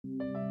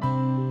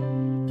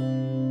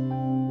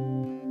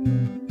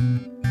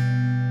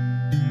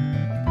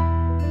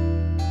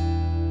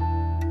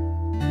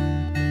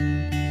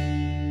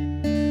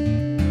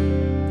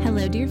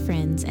Hello, dear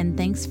friends, and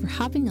thanks for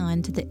hopping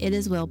on to the It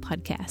Is Well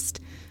podcast.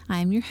 I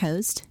am your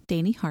host,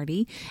 Danny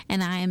Hardy,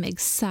 and I am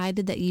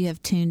excited that you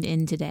have tuned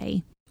in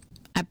today.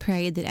 I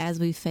pray that as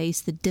we face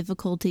the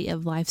difficulty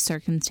of life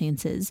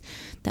circumstances,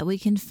 that we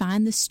can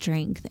find the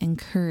strength and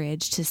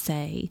courage to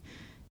say,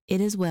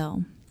 "It is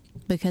well,"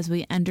 because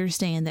we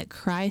understand that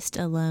Christ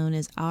alone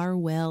is our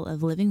well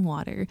of living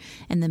water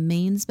and the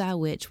means by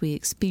which we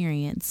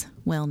experience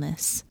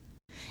wellness.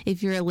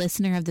 If you're a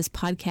listener of this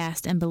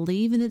podcast and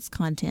believe in its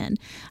content,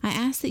 I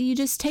ask that you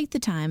just take the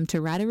time to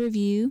write a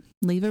review,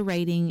 leave a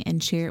rating,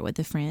 and share it with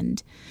a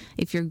friend.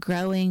 If you're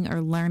growing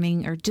or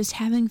learning or just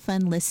having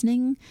fun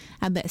listening,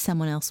 I bet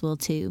someone else will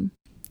too.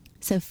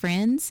 So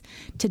friends,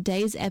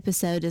 today's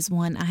episode is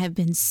one I have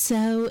been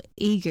so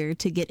eager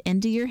to get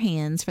into your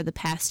hands for the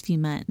past few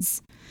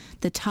months.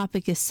 The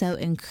topic is so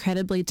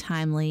incredibly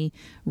timely,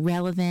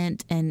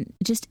 relevant, and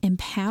just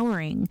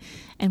empowering,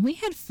 and we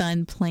had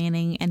fun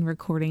planning and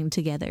recording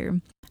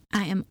together.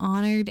 I am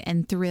honored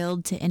and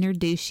thrilled to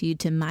introduce you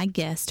to my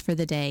guest for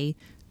the day,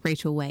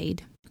 Rachel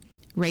Wade.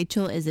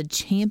 Rachel is a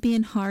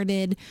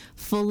champion-hearted,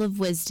 full of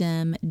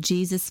wisdom,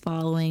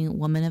 Jesus-following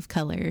woman of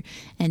color,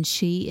 and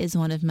she is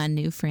one of my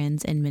new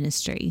friends in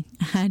ministry.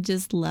 I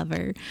just love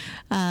her.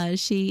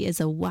 She is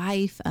a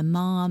wife, a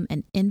mom,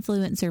 an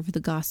influencer for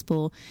the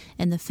gospel,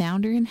 and the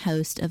founder and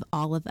host of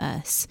All of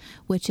Us,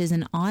 which is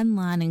an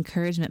online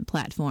encouragement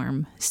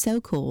platform,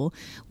 so cool,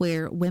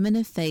 where women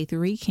of faith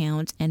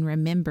recount and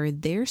remember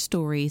their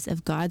stories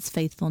of God's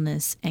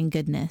faithfulness and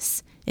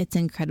goodness. It's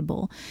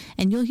incredible.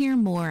 And you'll hear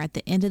more at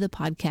the end of the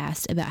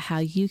podcast about how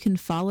you can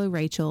follow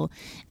Rachel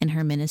and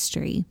her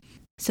ministry.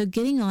 So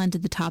getting on to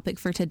the topic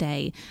for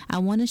today, I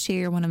want to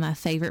share one of my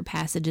favorite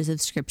passages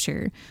of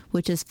Scripture,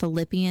 which is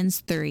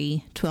Philippians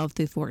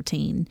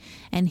 3:12-14.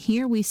 And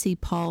here we see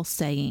Paul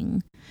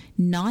saying,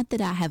 "Not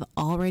that I have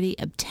already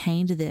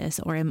obtained this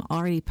or am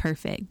already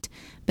perfect,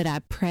 but I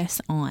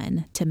press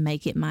on to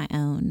make it my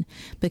own,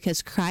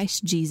 because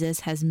Christ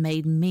Jesus has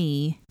made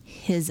me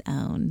his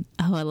own."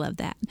 Oh, I love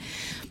that.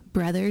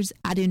 Brothers,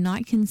 I do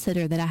not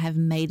consider that I have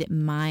made it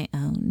my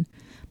own,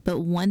 but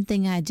one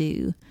thing I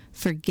do,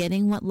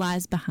 forgetting what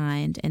lies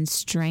behind and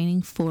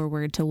straining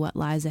forward to what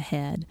lies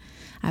ahead,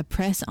 I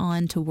press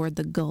on toward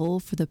the goal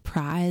for the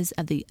prize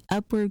of the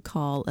upward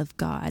call of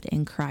God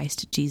in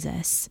Christ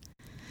Jesus.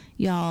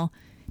 Y'all,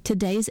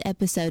 today's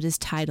episode is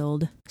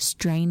titled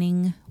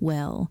Straining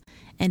Well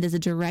and is a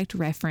direct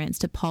reference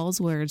to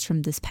Paul's words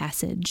from this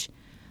passage.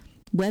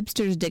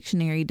 Webster's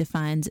dictionary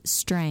defines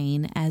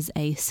strain as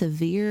a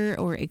severe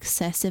or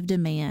excessive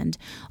demand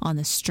on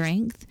the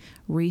strength,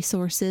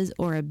 resources,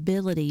 or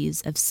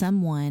abilities of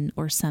someone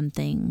or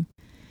something.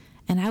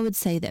 And I would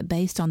say that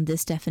based on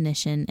this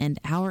definition and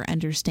our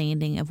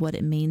understanding of what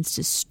it means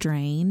to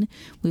strain,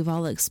 we've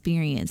all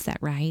experienced that,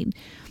 right?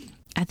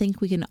 I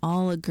think we can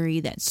all agree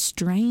that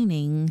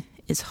straining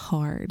is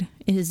hard.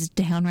 It is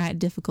downright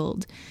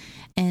difficult.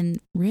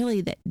 And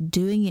really that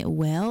doing it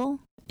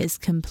well is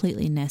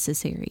completely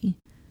necessary.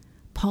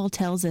 Paul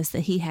tells us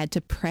that he had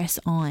to press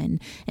on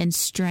and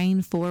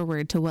strain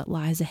forward to what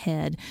lies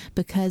ahead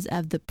because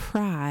of the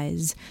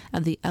prize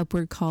of the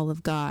upward call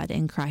of God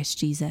in Christ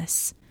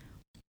Jesus.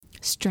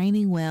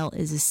 Straining well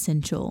is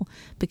essential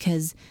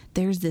because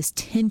there's this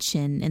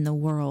tension in the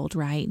world,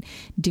 right,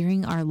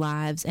 during our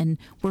lives, and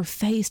we're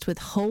faced with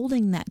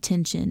holding that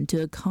tension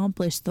to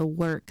accomplish the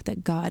work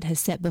that God has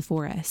set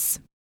before us.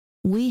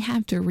 We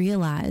have to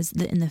realize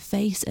that in the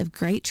face of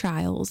great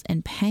trials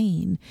and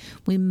pain,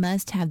 we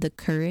must have the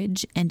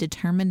courage and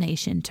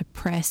determination to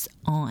press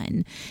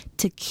on,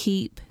 to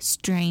keep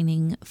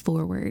straining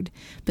forward,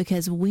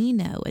 because we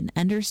know and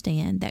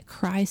understand that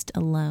Christ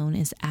alone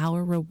is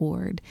our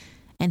reward,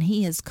 and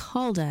He has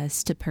called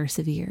us to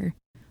persevere.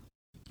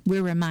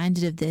 We're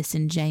reminded of this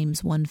in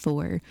James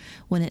 1:4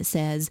 when it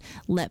says,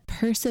 "Let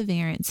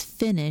perseverance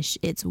finish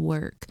its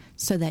work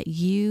so that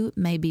you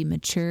may be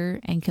mature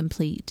and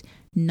complete,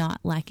 not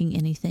lacking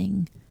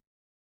anything."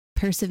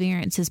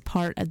 Perseverance is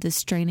part of the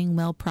straining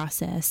well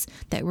process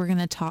that we're going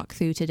to talk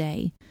through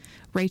today.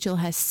 Rachel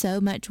has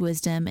so much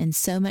wisdom and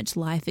so much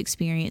life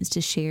experience to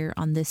share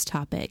on this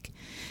topic.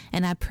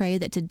 And I pray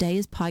that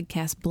today's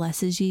podcast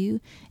blesses you,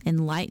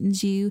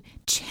 enlightens you,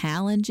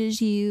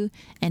 challenges you,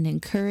 and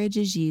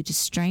encourages you to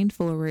strain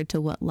forward to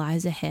what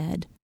lies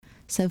ahead.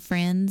 So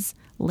friends,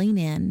 lean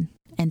in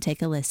and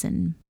take a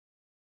listen.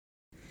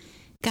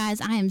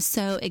 Guys, I am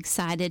so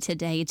excited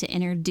today to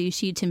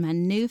introduce you to my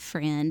new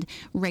friend,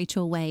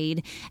 Rachel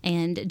Wade,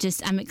 and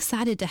I'm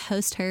excited to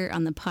host her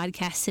on the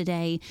podcast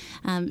today.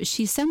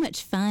 She's so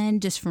much fun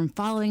just from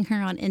following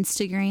her on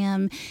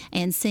Instagram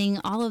and seeing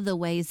all of the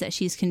ways that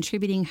she's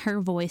contributing her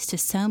voice to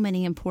so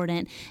many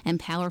important and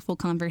powerful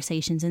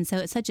conversations. And so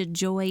it's such a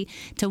joy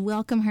to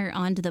welcome her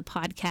onto the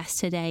podcast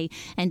today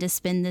and to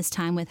spend this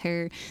time with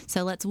her.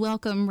 So let's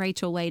welcome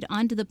Rachel Wade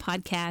onto the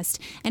podcast.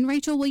 And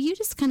Rachel, will you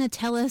just kind of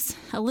tell us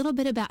a little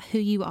bit about who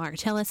you are.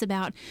 Tell us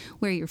about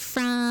where you're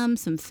from,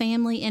 some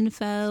family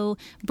info,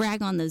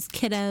 brag on those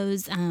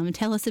kiddos.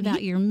 Tell us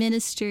about your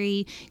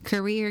ministry,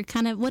 career,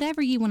 kind of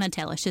whatever you want to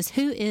tell us. Just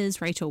who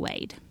is Rachel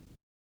Wade?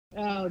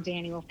 Oh,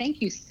 Danny, well,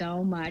 thank you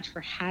so much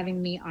for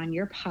having me on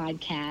your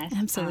podcast.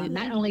 Absolutely.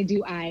 Not only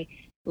do I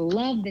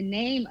love the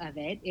name of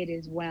it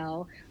as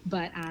well,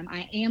 but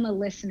I am a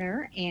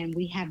listener, and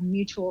we have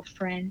mutual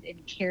friend in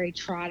Carrie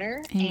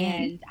Trotter. Amen.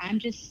 And I'm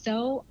just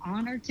so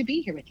honored to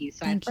be here with you.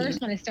 So I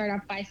first want to start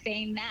off by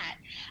saying that.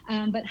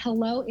 But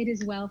hello, It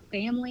Is Well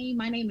family.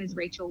 My name is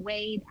Rachel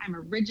Wade. I'm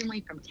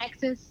originally from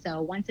Texas,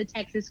 so once a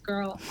Texas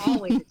girl,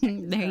 always a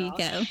Texas there girl. You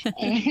go.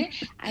 And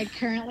I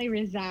currently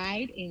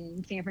reside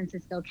in San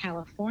Francisco,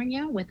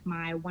 California with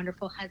my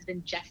wonderful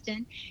husband,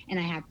 Justin, and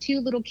I have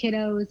 2 little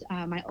kiddos.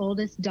 My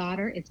oldest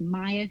daughter is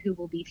Maya, who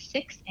will be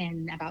 6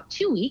 in about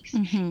 2 weeks.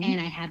 And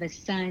I have a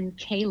son,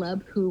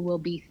 Caleb, who will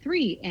be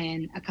 3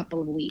 in a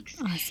couple of weeks.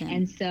 Awesome.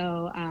 And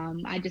so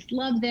I just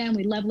love them.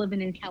 We love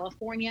living in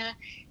California.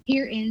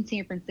 Here in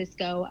San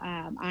Francisco,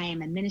 I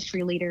am a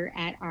ministry leader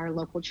at our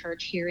local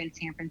church here in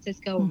San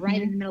Francisco,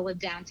 right in the middle of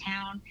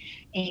downtown.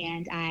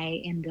 And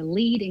I am the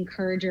lead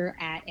encourager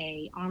at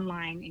a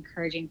online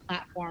encouraging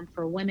platform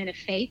for women of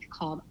faith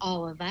called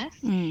All of Us.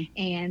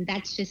 And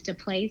that's just a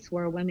place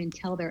where women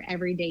tell their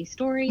everyday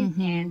stories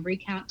and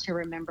recount to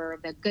remember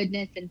the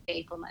goodness and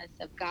faithfulness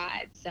of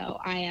God. So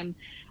I am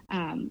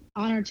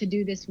honored to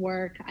do this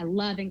work. I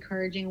love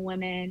encouraging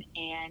women,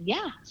 and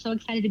so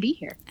excited to be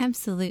here.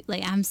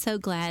 Absolutely. I'm so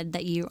glad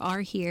that you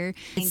are here.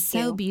 It's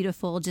so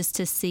beautiful just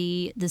to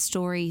see the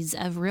stories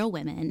of real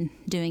women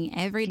doing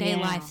everyday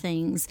life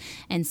things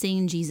and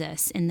seeing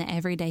Jesus in the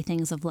everyday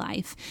things of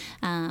life.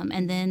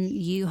 And then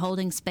you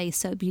holding space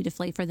so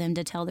beautifully for them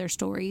to tell their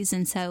stories.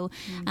 And so,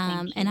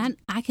 and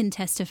I can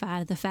testify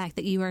to the fact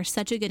that you are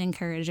such a good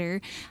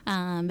encourager,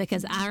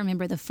 because I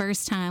remember the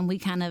first time we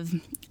kind of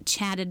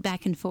chatted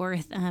back and forth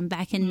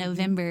back in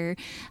November,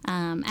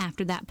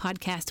 after that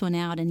podcast went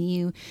out, and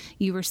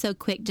you were so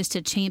quick just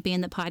to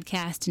champion the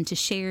podcast and to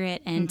share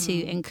it and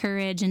to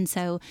encourage. And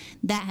so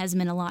that has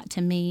meant a lot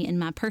to me in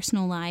my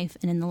personal life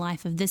and in the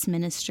life of this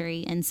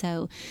ministry. And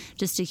so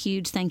just a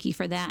huge thank you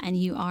for that. And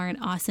you are an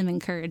awesome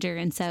encourager.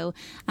 And so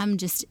I'm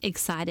just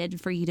excited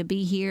for you to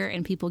be here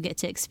and people get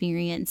to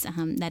experience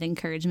that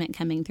encouragement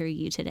coming through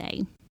you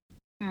today.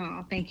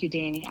 Oh, thank you,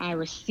 Danny. I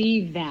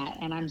received that,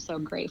 and I'm so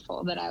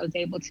grateful that I was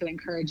able to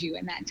encourage you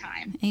in that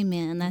time.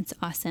 Amen. That's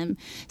awesome.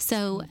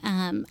 So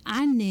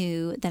I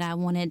knew that I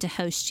wanted to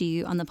host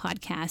you on the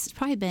podcast. It's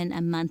probably been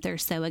a month or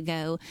so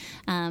ago.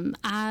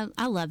 I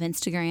love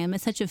Instagram.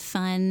 It's such a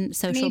fun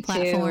social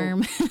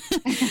platform.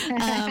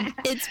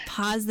 It's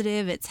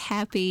positive. It's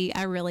happy.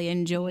 I really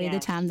enjoy the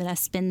time that I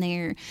spend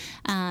there.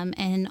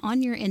 And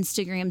on your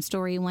Instagram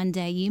story one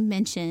day, you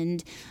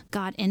mentioned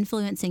God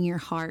influencing your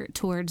heart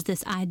towards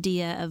this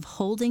idea of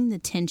holding the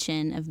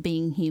tension of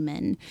being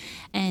human.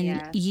 And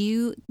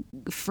you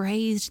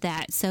phrased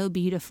that so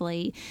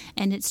beautifully,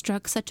 and it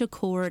struck such a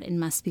chord in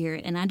my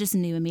spirit. And I just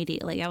knew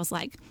immediately. I was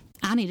like,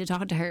 I need to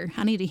talk to her.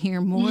 I need to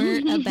hear more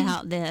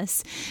about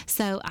this.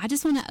 So I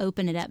just want to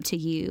open it up to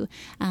you.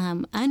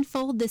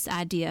 Unfold this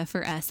idea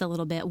for us a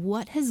little bit.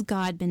 What has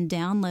God been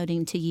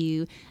downloading to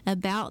you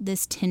about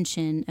this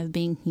tension of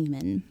being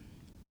human?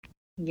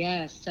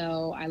 Yes,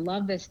 so I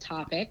love this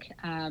topic.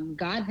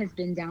 God has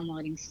been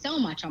downloading so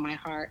much on my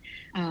heart,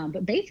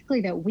 but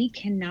basically that we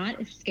cannot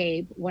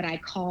escape what I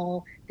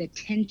call the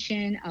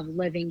tension of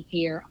living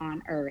here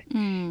on earth.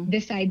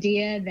 This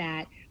idea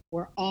that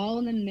we're all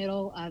in the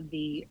middle of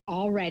the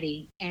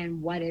already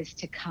and what is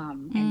to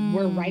come, and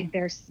we're right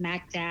there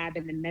smack dab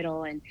in the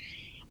middle. And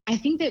I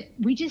think that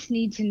we just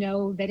need to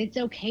know that it's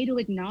okay to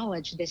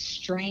acknowledge this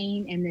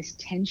strain and this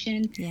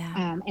tension,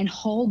 and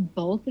hold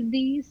both of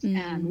these.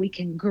 We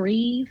can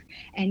grieve,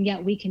 and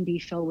yet we can be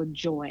filled with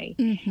joy.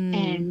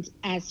 And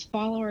as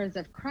followers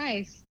of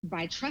Christ,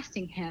 by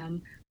trusting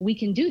him, we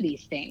can do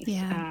these things.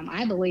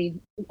 I believe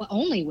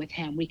only with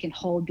him we can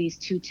hold these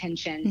two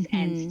tensions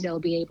and still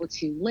be able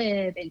to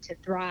live and to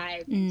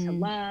thrive and to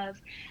love.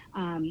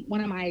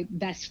 One of my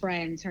best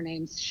friends, her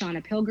name's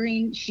Shauna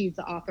Pilgrim. She's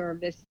the author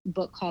of this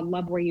book called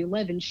Love Where You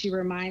Live, and she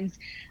reminds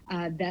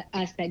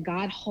us that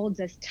God holds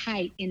us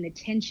tight in the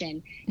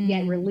tension,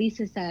 yet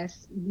releases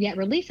us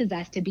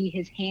to be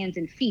his hands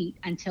and feet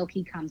until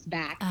he comes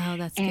back. Oh,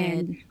 that's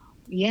good.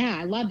 Yeah,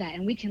 I love that.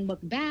 And we can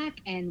look back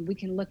and we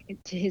can look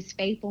to his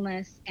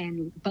faithfulness,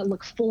 but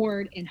look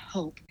forward in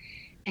hope.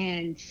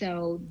 And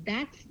so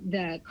that's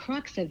the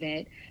crux of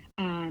it.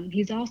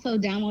 He's also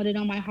downloaded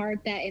on my heart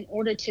that in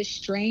order to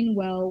strain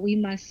well, we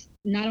must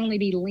not only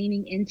be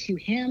leaning into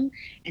him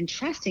and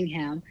trusting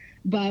him,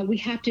 but we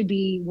have to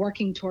be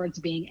working towards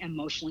being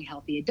emotionally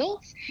healthy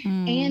adults.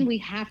 And we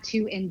have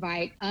to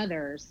invite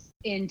others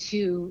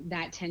into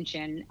that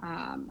tension.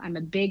 I'm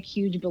a big,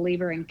 huge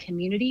believer in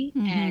community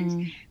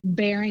and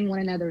bearing one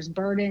another's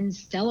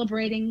burdens,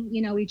 celebrating,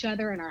 each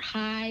other and our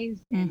highs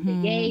and the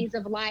yays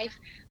of life.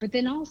 But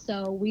then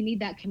also we need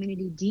that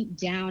community deep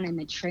down in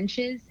the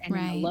trenches and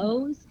in the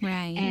lows.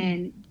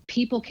 And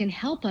people can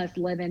help us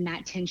live in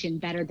that tension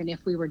better than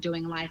if we were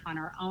doing life on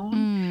our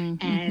own.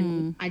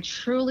 And I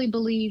truly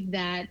believe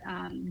that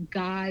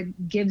God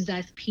gives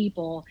us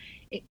people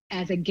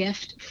as a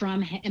gift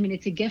from him. I mean,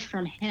 it's a gift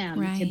from him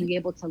to be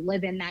able to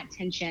live in that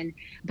tension,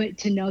 but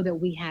to know that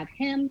we have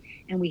him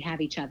and we have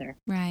each other.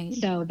 Right.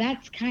 So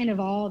that's kind of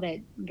all that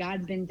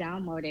God's been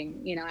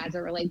downloading, as it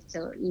relates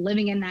to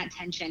living in that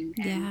tension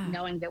and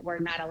knowing that we're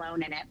not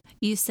alone in it.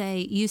 You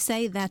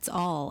say that's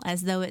all,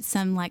 as though it's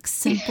some like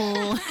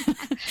simple,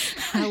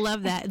 I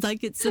love that. It's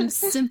like it's some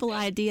simple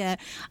idea.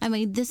 I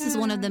mean, this is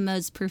one of the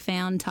most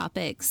profound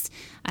topics,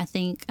 I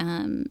think,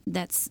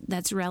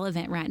 that's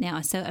relevant right now.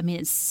 So, I mean,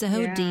 it's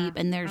so deep,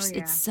 and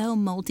it's so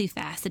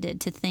multifaceted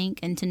to think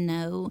and to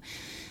know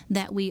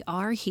that we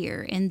are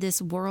here in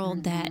this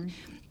world that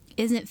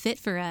isn't fit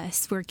for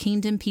us. We're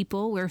kingdom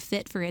people. We're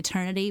fit for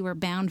eternity. We're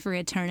bound for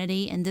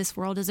eternity. And this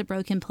world is a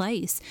broken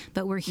place.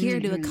 But we're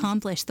here to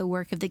accomplish the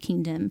work of the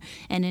kingdom.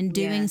 And in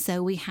doing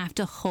so, we have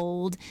to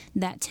hold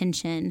that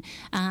tension.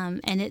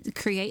 And it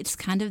creates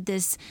kind of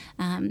this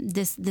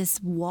this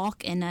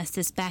walk in us,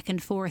 this back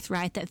and forth,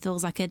 right, that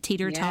feels like a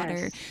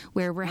teeter-totter,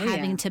 where we're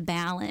having to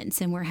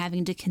balance and we're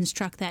having to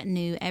construct that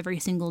new every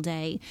single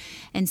day.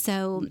 And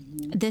so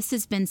this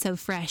has been so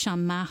fresh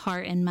on my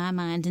heart and my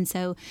mind. And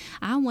so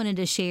I wanted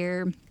to share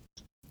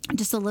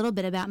just a little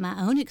bit about my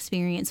own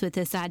experience with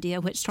this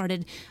idea, which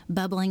started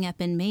bubbling up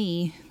in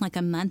me like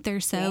a month or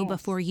so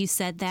before you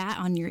said that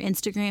on your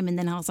Instagram. And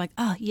then I was like,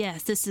 oh,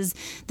 yes, this is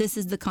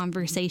the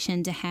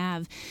conversation to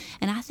have.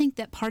 And I think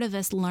that part of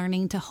us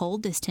learning to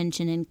hold this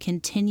tension and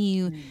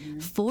continue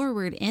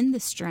forward in the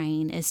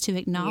strain is to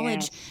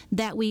acknowledge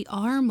that we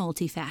are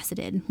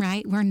multifaceted,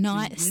 right? We're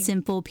not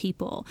simple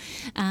people.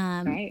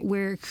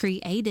 We're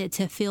created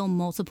to feel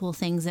multiple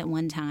things at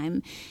one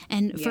time.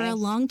 And for a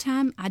long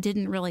time, I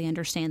didn't really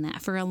understand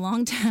that. For a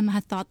long time, I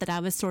thought that I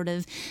was sort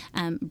of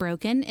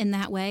broken in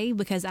that way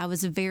because I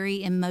was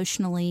very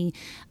emotionally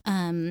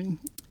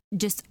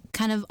just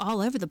kind of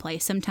all over the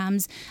place.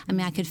 Sometimes, I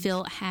mean, I could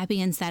feel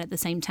happy and sad at the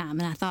same time.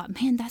 And I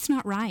thought, man, that's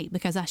not right,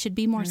 because I should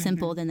be more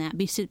simple than that.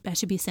 I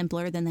should be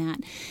simpler than that.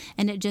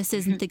 And it just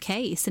isn't the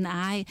case. And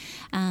I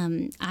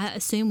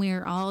assume we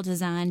are all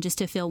designed just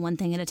to feel one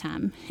thing at a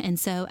time. And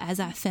so as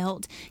I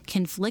felt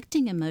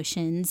conflicting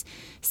emotions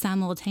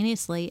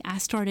simultaneously, I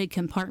started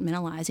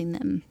compartmentalizing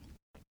them.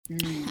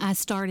 I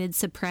started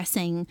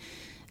suppressing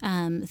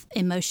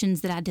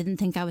emotions that I didn't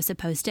think I was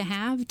supposed to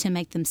have to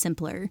make them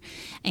simpler.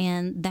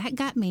 And that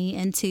got me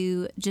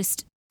into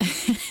just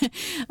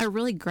a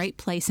really great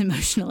place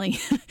emotionally,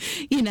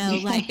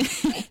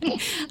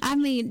 I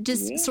mean,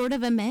 just sort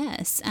of a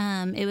mess.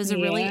 It was a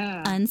really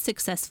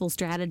unsuccessful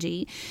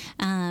strategy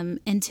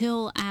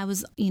until I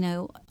was,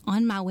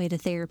 on my way to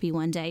therapy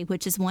one day,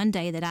 which is one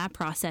day that I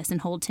process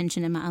and hold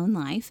tension in my own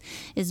life,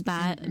 is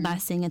by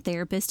seeing a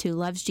therapist who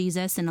loves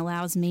Jesus and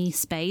allows me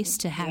space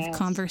to have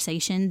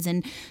conversations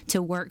and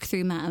to work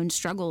through my own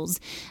struggles.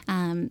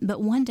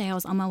 But one day I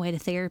was on my way to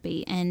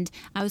therapy and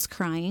I was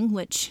crying,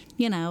 which,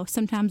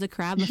 sometimes I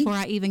cry before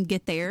I even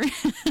get there.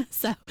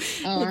 So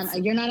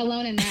you're not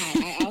alone in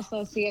that. I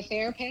also see a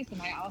therapist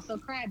and I also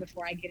cry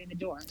before I get in the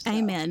door. So.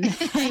 Amen.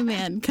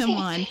 Amen. Come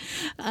on.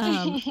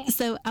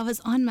 So I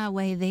was on my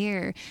way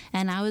there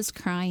and I was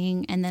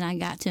crying, and then I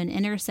got to an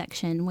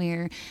intersection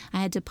where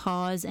I had to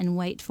pause and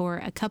wait for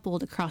a couple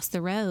to cross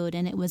the road,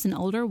 and it was an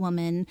older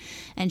woman,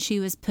 and she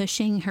was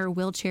pushing her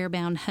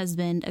wheelchair-bound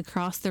husband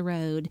across the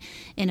road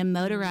in a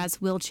motorized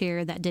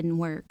wheelchair that didn't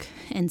work.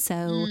 And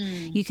so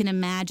you can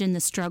imagine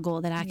the struggle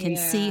that I can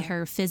see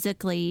her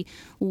physically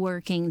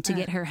working to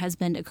get her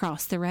husband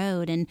across the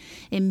road. And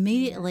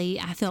immediately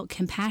I felt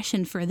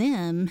compassion for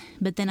them,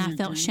 but then I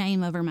felt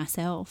shame over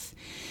myself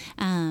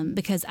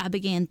because I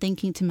began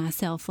thinking to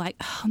myself, like,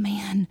 oh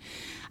man,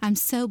 I'm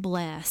so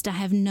blessed. I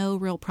have no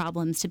real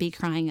problems to be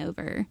crying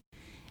over.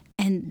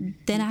 And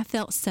then I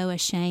felt so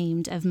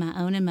ashamed of my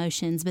own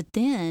emotions. But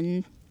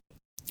then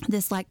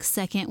this like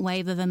second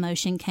wave of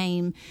emotion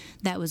came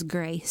that was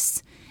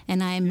grace.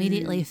 And I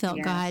immediately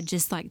felt God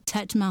just like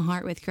touch my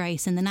heart with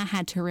grace. And then I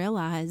had to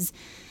realize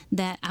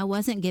that I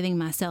wasn't giving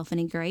myself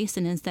any grace,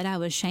 and instead I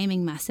was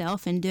shaming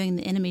myself and doing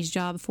the enemy's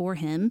job for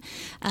him.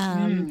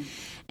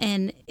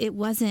 And it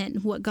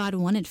wasn't what God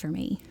wanted for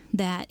me.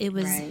 That it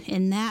was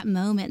in that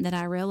moment that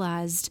I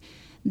realized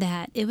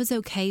that it was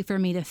okay for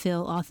me to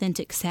feel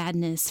authentic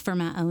sadness for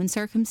my own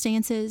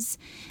circumstances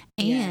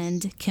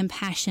and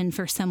compassion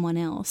for someone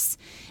else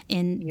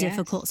in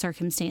difficult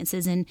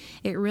circumstances. And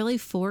it really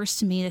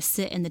forced me to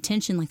sit in the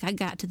tension. Like I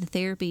got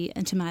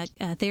to my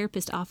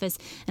therapist office,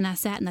 and I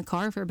sat in the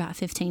car for about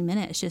 15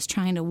 minutes just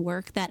trying to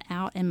work that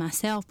out in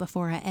myself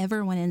before I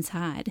ever went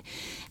inside.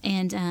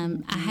 And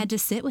I had to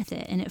sit with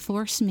it, and it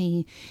forced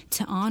me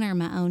to honor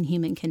my own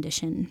human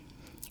condition.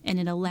 And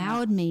it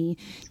allowed me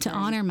to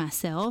honor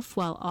myself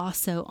while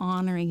also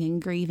honoring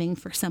and grieving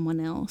for someone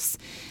else.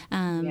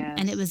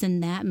 And it was in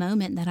that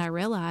moment that I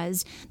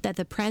realized that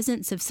the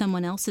presence of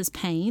someone else's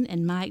pain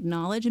and my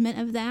acknowledgement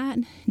of that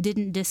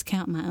didn't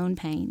discount my own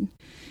pain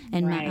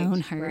and my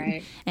own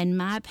hurt. And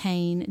my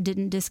pain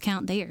didn't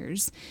discount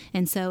theirs.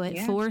 And so it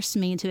forced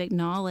me to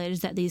acknowledge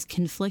that these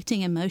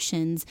conflicting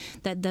emotions,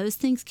 that those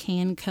things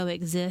can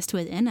coexist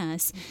within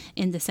us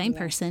in the same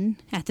person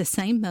at the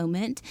same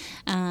moment.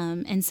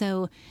 And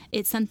so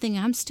it's something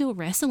I'm still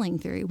wrestling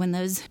through. When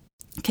those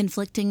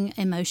conflicting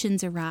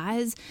emotions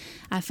arise,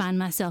 I find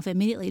myself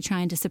immediately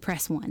trying to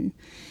suppress one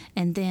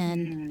and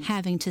then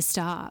having to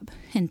stop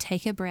and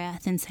take a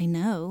breath and say,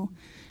 no,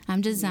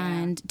 I'm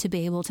designed to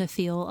be able to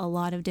feel a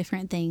lot of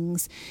different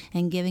things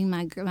and giving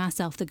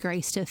myself the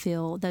grace to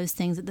feel those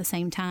things at the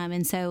same time.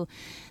 And so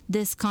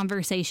this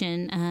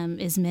conversation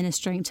is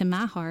ministering to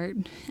my heart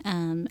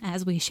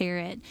as we share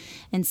it.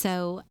 And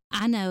so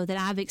I know that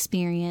I've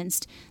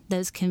experienced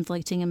those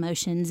conflicting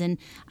emotions, and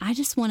I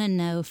just want to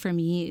know from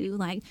you,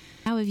 like,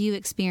 how have you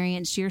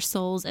experienced your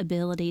soul's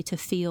ability to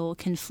feel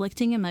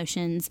conflicting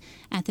emotions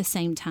at the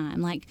same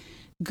time? Like,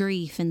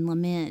 grief and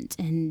lament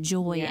and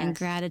joy and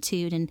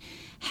gratitude, and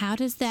how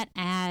does that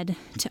add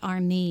to our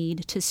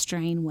need to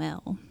strain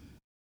well?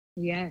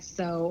 Yes.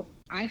 So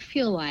I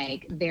feel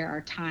like there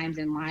are times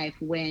in life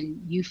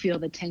when you feel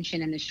the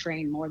tension and the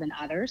strain more than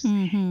others.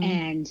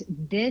 And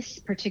this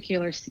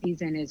particular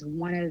season is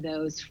one of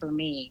those for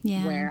me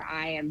where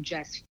I am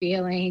just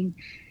feeling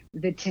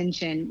the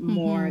tension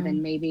more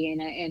than maybe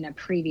in a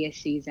previous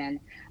season.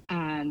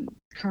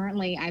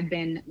 Currently, I've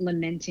been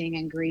lamenting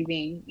and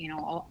grieving,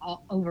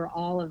 over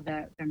all of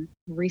the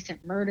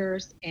recent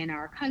murders in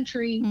our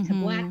country to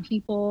Black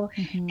people,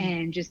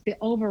 and just the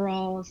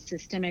overall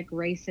systemic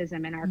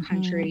racism in our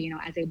country.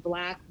 As a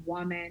Black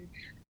woman,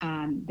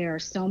 there are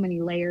so many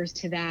layers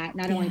to that,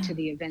 not only to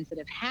the events that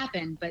have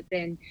happened, but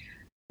then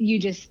you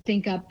just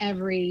think up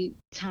every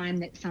time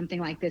that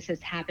something like this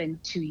has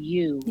happened to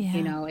you,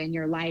 in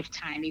your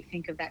lifetime. You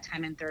think of that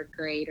time in third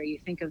grade, or you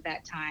think of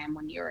that time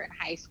when you were in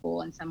high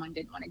school and someone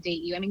didn't want to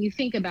date you. I mean, you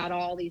think about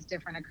all these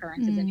different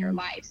occurrences in your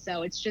life.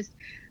 So it's just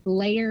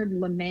layered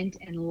lament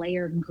and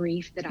layered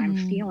grief that I'm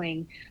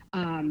feeling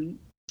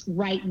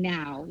right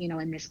now,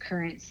 in this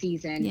current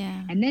season.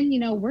 And then,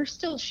 we're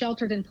still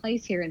sheltered in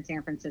place here in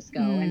San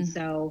Francisco. And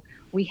so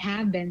we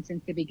have been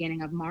since the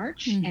beginning of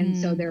March. And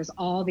so there's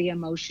all the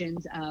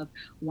emotions of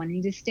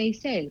wanting to stay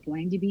safe,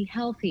 wanting to be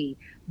healthy,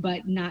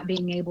 but not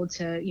being able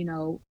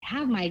to,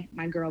 have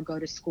my girl go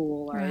to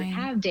school, or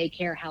have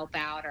daycare help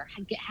out, or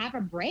have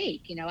a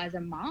break, as a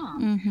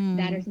mom.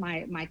 That is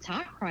my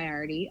top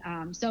priority.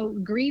 So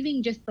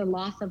grieving just the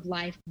loss of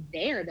life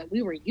there that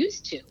we were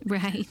used to.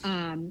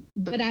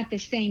 But at the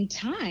same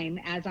time,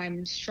 as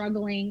I'm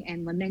struggling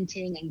and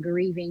lamenting and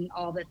grieving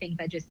all the things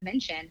I just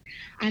mentioned,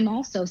 I'm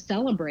also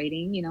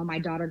celebrating, my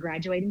daughter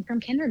graduating from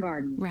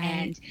kindergarten,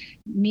 and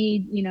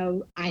me,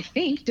 I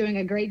think doing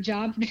a great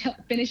job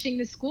finishing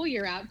the school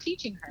year out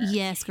teaching her.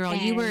 Yes, girl,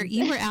 and you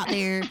were out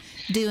there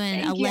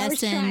doing a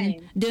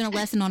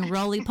lesson on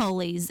roly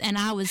polies, and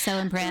I was so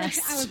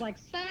impressed. I was like,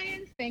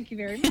 science, thank you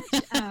very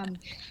much.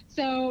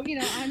 So,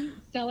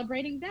 I'm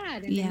celebrating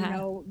that.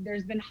 And,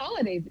 there's been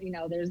holidays,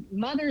 there's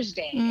Mother's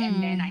Day.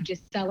 And then I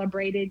just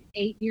celebrated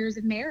 8 years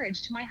of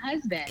marriage to my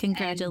husband.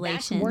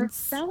 Congratulations. And that's worth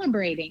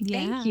celebrating.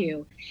 Thank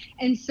you.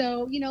 And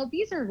so,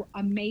 these are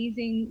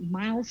amazing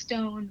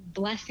milestone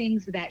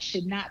blessings that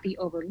should not be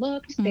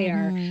overlooked. They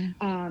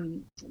are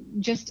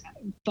just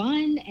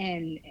fun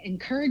and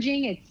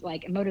encouraging. It's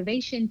like a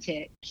motivation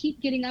to keep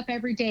getting up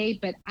every day.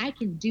 But I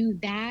can do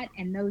that,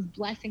 and those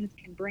blessings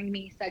can bring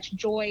me such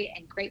joy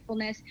and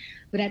gratefulness.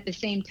 But at the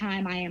same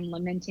time, I am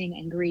lamenting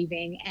and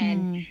grieving.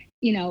 And,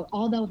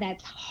 although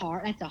that's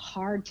hard, that's a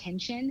hard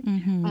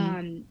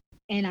tension.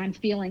 And I'm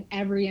feeling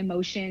every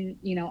emotion,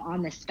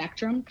 on the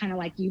spectrum, kind of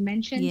like you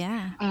mentioned.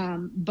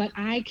 But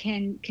I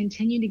can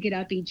continue to get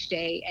up each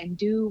day and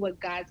do what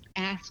God's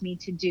asked me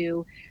to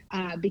do,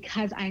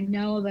 because I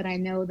know,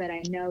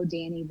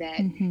 Danny,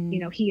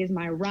 that, He is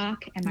my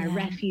rock and my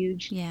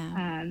refuge,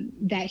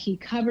 that He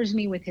covers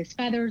me with His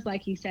feathers,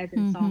 like He says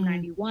in Psalm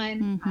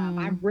 91.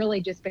 I've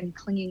really just been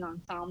clinging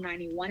on Psalm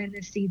 91 in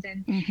this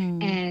season,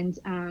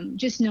 and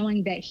just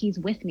knowing that He's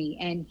with me,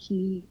 and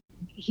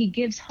He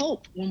gives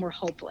hope when we're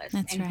hopeless.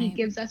 He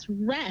gives us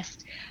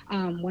rest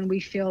when we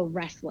feel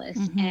restless.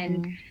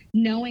 And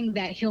knowing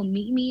that He'll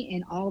meet me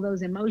in all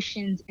those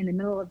emotions in the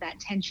middle of that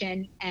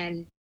tension.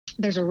 And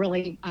there's a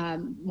really,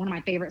 one of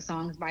my favorite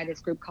songs by this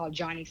group called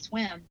Johnny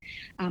Swim.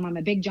 I'm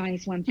a big Johnny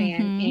Swim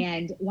fan.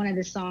 And one of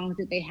the songs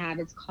that they have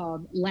is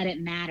called Let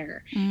It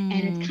Matter. And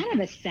it's kind of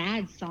a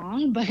sad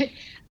song, but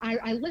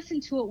I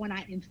listen to it when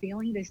I am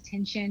feeling this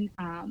tension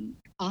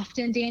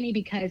often, Danny,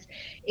 because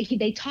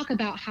they talk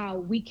about how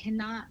we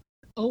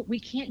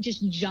can't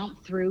just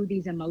jump through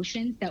these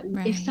emotions, that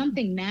if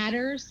something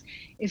matters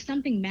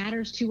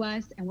to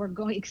us and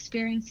we're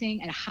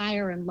experiencing a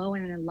higher and lower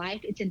in life,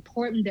 it's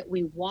important that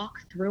we walk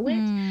through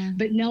it,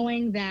 but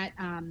knowing that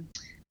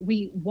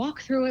we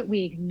walk through it,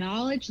 we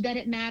acknowledge that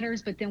it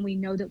matters, but then we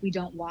know that we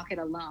don't walk it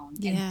alone.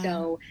 Yeah. And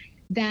so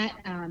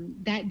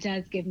that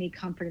does give me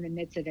comfort in the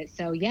midst of it.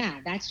 So yeah,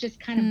 that's just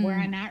kind of where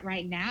I'm at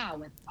right now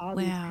with all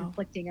these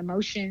conflicting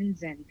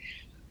emotions and,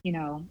 you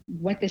know,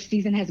 what this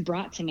season has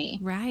brought to me.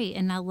 Right.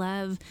 And I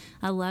love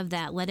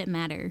that. Let it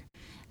matter.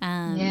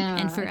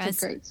 And for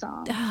us, a great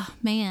song. Oh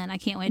man, I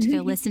can't wait to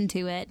go listen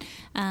to it.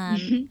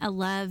 I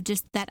love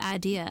just that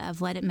idea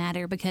of let it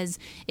matter, because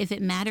if it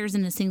matters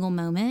in a single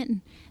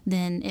moment,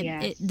 then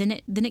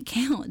it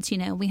counts. You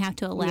know, we have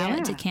to allow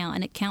it to count,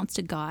 and it counts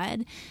to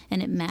God,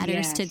 and it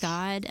matters to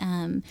God.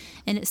 And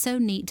it's so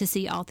neat to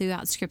see all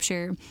throughout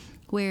Scripture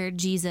where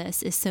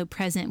Jesus is so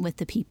present with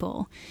the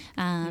people,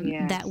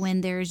 that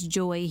when there is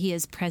joy, he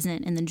is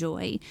present in the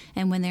joy.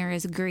 And when there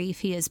is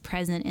grief, he is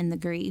present in the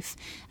grief.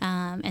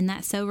 And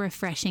that's so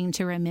refreshing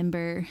to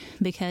remember,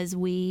 because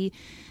we're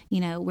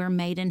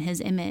made in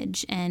his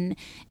image. And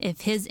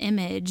if his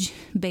image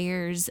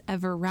bears a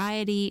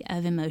variety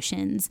of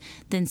emotions,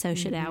 then so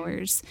should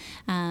ours.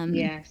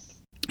 And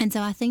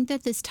so I think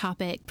that this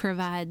topic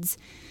provides...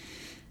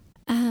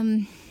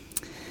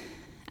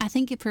 I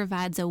think it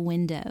provides a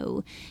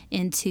window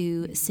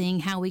into seeing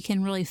how we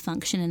can really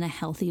function in a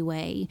healthy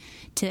way,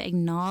 to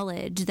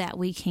acknowledge that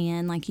we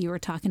can, like you were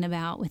talking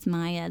about with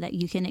Maya, that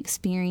you can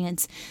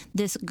experience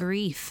this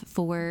grief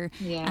for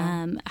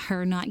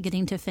her not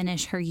getting to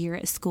finish her year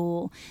at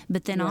school,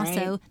 but then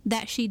also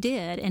that she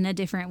did in a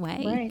different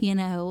way, you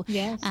know?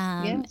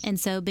 And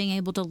so being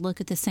able to look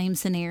at the same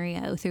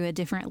scenario through a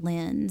different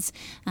lens,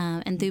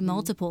 and through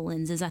multiple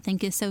lenses, I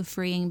think is so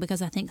freeing,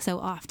 because I think so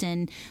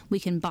often we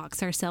can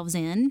box ourselves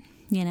in,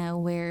 you know,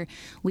 where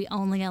we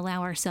only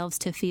allow ourselves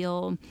to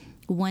feel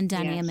one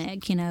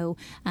dynamic, you know,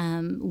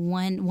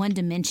 one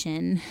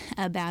dimension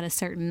about a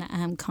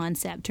certain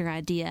concept or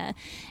idea,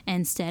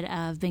 instead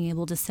of being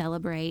able to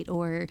celebrate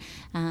or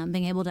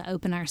being able to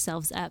open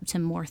ourselves up to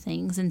more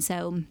things. And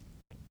so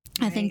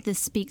I think this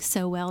speaks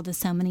so well to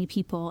so many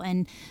people,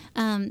 and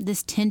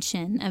this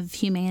tension of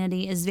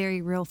humanity is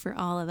very real for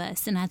all of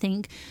us. And I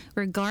think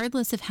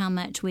regardless of how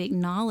much we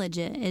acknowledge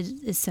it, it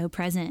is so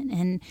present,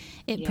 and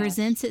it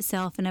presents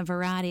itself in a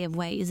variety of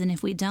ways. And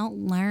if we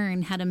don't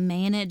learn how to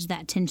manage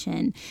that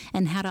tension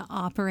and how to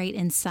operate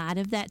inside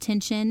of that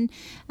tension,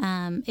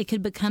 it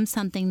could become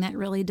something that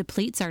really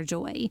depletes our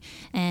joy,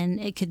 and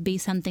it could be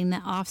something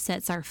that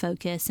offsets our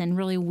focus and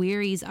really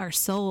wearies our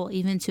soul,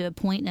 even to a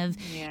point of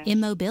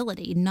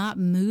immobility, not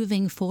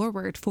moving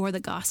forward for the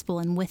gospel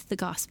and with the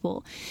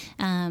gospel.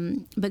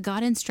 But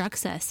God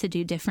instructs us to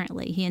do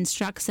differently. He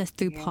instructs us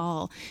through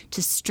Paul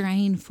to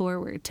strain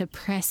forward, to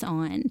press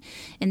on.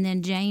 And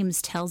then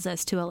James tells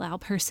us to allow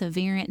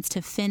perseverance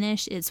to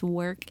finish its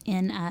work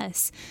in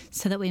us,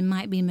 so that we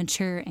might be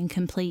mature and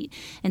complete.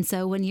 And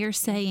so when you're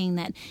saying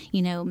that,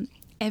 you know,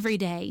 every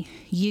day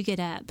you get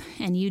up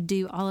and you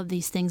do all of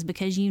these things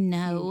because you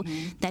know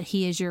that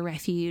he is your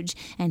refuge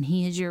and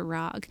he is your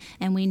rock,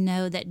 and we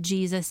know that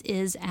Jesus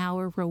is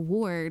our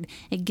reward,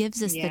 it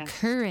gives us the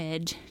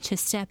courage to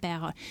step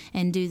out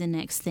and do the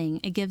next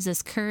thing. It gives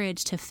us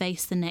courage to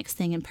face the next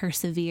thing and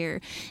persevere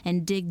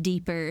and dig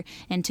deeper,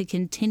 and to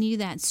continue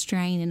that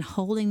strain and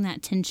holding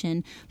that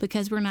tension,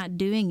 because we're not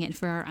doing it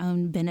for our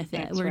own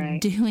benefit. We're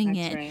doing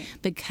it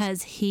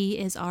because he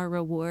is our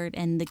reward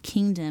and the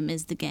kingdom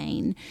is the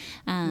gain.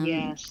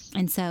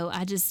 And so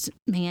I just,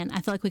 man,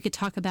 I feel like we could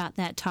talk about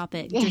that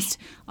topic just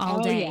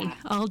all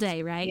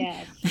day, right?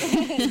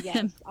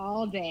 Yes,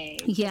 all day.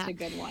 Such a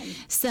good one.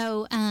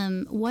 So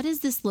what does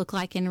this look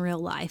like in real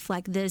life?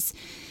 Like this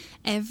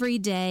every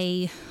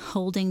day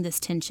holding this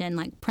tension,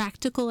 like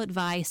practical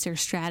advice or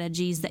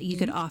strategies that you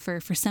could offer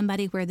for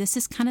somebody where this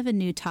is kind of a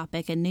new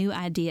topic, a new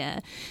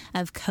idea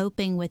of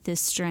coping with this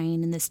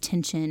strain and this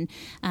tension.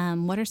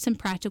 What are some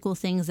practical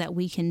things that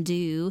we can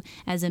do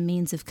as a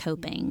means of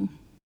coping?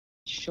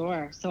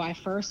 Sure. So I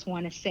first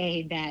want to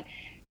say that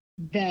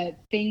the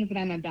things that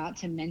I'm about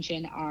to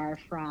mention are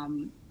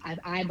from,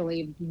 I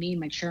believe, me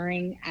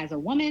maturing as a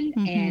woman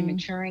and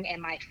maturing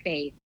in my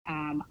faith.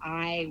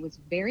 I was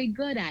very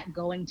good at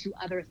going to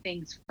other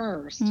things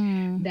first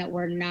that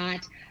were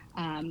not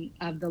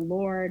of the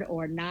Lord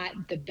or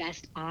not the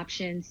best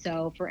option.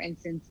 So for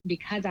instance,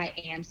 because I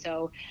am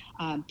so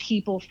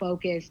people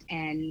focused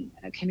and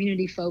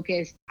community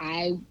focused,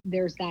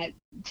 there's that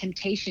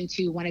temptation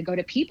to want to go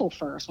to people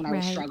first when I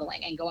was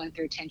struggling and going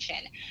through tension.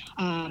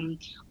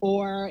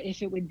 Or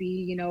if it would be,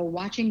 you know,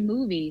 watching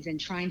movies and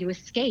trying to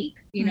escape,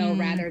 you know,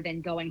 rather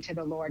than going to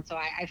the Lord. So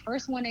I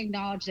first want to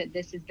acknowledge that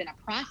this has been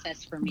a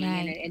process for me,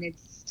 and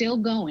it's still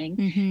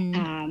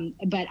going.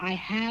 But I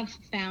have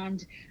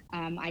found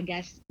I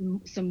guess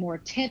some more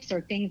tips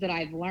or things that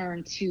I've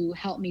learned to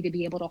help me to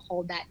be able to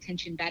hold that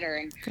tension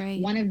better.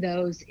 And one of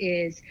those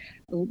is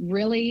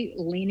really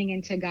leaning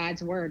into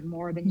God's word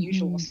more than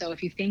usual. So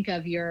if you think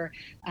of your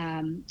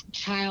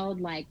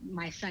child, like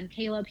my son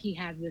Caleb, he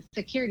has this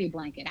security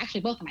blanket.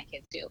 Actually, both of my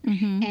kids do.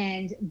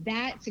 And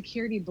that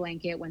security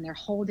blanket, when they're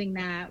holding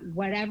that,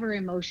 whatever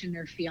emotion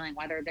they're feeling,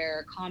 whether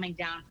they're calming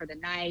down for the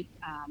night,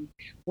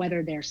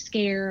 whether they're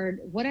scared,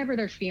 whatever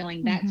they're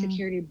feeling, that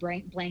security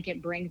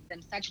blanket brings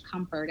them such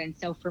comfort. And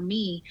so for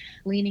me,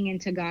 leaning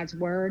into God's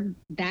word,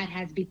 that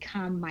has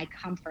become my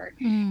comfort.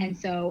 And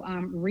so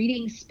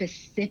reading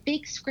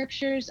specific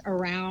scriptures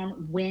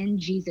around when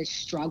Jesus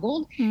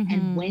struggled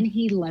and when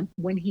he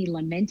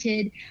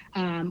lamented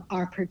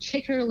are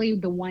particularly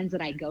the ones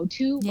that I go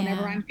to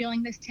whenever I'm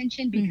feeling this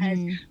tension, because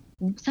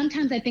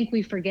sometimes I think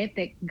we forget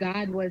that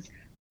God was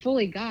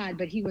fully God,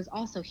 but he was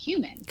also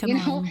human,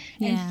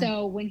 And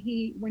so when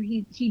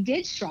he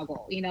did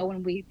struggle,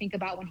 when we think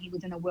about when he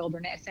was in the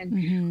wilderness and,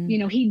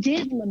 he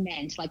did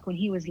lament, like when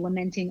he was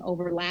lamenting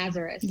over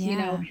Lazarus,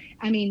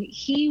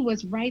 he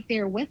was right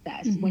there with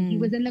us when he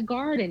was in the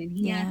garden and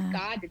he asked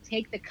God to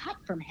take the cup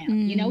from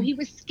him. He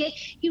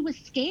was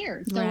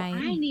scared. So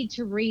I need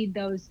to read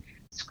those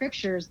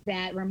scriptures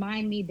that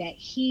remind me that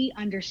he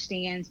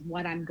understands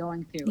what I'm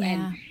going through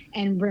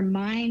and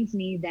reminds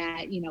me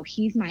that,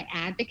 he's my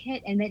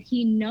advocate and that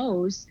he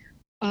knows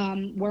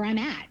where I'm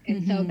at.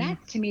 And so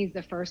that to me is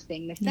the first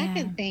thing. The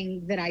second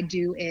thing that I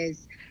do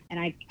is, and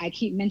I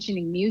keep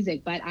mentioning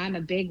music, but I'm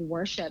a big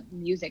worship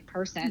music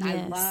person.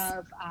 I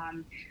love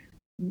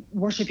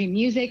worshiping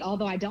music,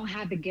 although I don't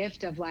have the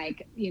gift of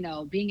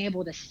being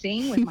able to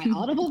sing with my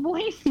audible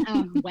voice.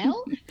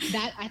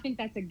 I think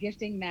that's a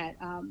gifting that,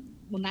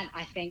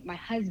 my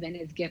husband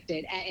is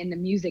gifted in the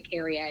music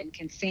area and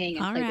can sing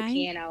and play the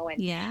piano.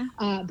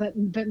 And,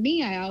 but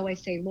me, I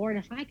always say, Lord,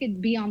 if I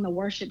could be on the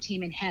worship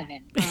team in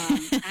heaven,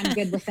 I'm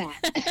good with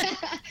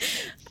that.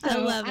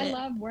 So I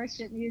love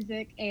worship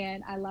music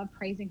and I love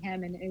praising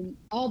him and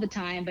all the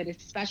time, but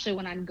especially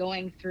when I'm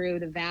going through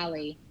the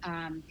valley,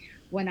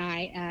 when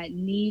I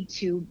need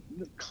to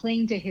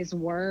cling to his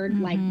word,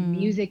 like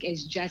music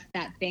is just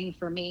that thing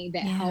for me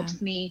that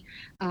helps me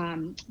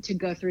to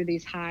go through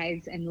these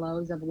highs and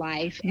lows of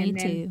life. Me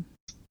too.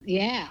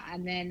 Yeah.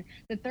 And then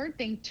the third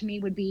thing to me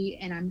would be,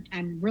 and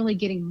I'm really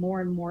getting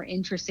more and more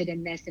interested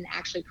in this and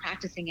actually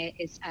practicing it,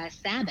 is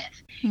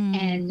Sabbath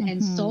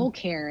and soul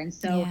care. And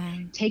so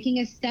taking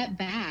a step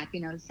back,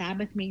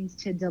 Sabbath means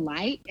to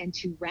delight and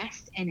to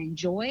rest and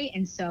enjoy.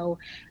 And so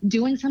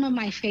doing some of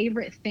my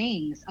favorite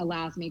things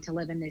allows me to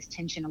live in this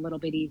tension a little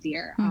bit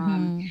easier.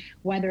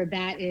 Whether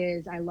that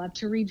is, I love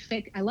to read,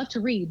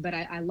 but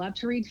I love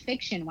to read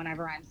fiction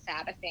whenever I'm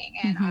Sabbathing.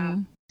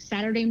 And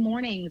Saturday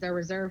mornings are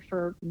reserved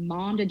for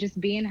mom to just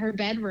be in her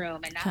bedroom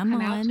and not come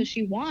out till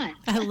she wants.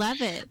 I love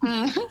it.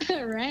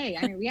 Right.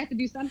 I mean, we have to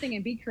do something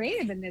and be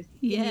creative in this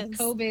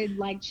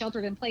COVID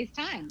sheltered in place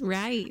time.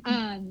 Right.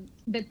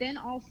 But then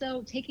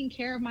also taking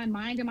care of my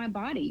mind and my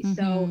body.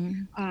 So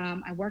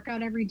I work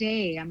out every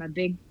day. I'm a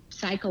big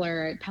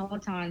cycler,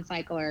 Peloton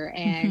cycler,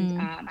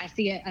 and I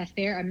see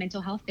a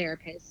mental health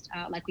therapist,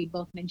 like we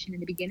both mentioned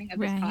in the beginning of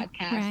this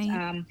podcast.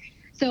 Right.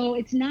 So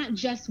it's not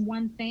just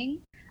one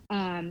thing.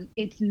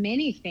 It's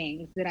many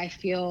things that I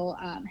feel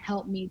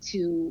help me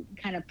to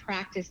kind of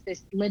practice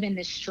this, live in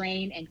this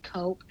strain and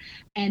cope.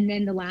 And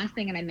then the last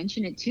thing, and I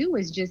mentioned it too,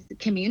 is just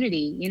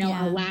community,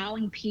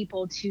 allowing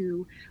people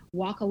to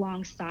walk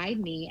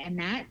alongside me. And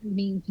that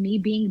means me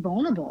being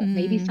vulnerable,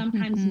 maybe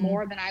sometimes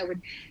more than I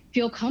would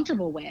feel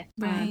comfortable with.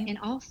 And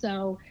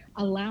also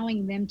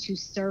allowing them to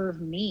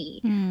serve me.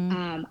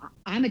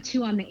 I'm a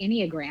 2 on the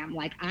Enneagram.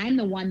 Like I'm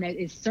the one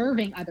that is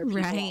serving other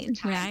people all the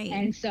time.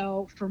 And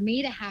so for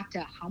me to have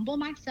to humble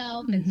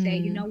myself and say,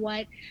 you know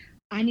what,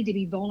 I need to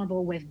be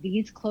vulnerable with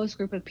these close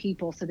group of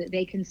people so that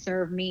they can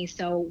serve me.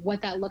 So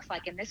what that looks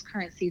like in this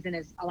current season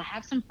is I'll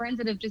have some friends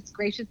that have just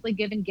graciously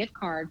given gift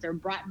cards or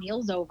brought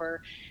meals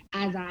over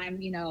as I'm,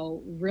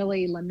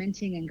 really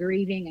lamenting and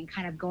grieving and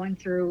kind of going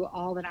through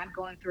all that I'm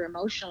going through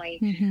emotionally.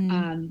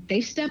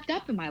 They've stepped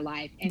up in my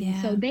life. And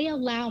so they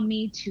allow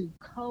me to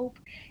cope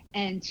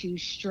and to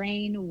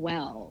strain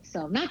well.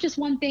 So not just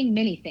one thing,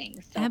 many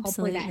things. So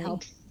hopefully that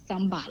helps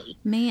somebody.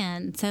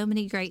 Man, so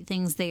many great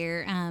things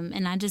there.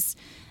 And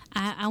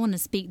I want to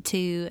speak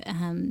to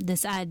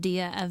this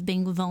idea of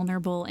being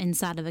vulnerable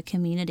inside of a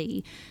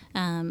community.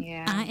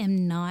 I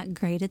am not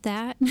great at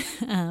that.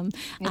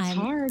 It's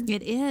hard.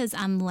 It is.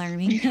 I'm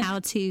learning how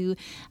to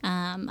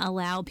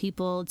allow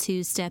people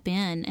to step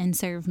in and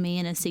serve me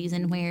in a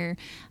season where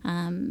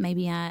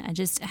maybe I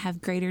just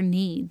have greater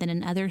need than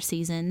in other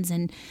seasons.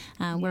 And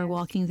we're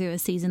walking through a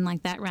season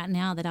like that right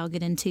now that I'll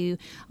get into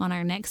on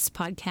our next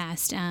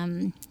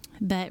podcast.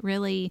 But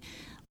really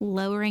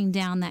lowering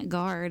down that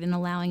guard and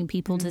allowing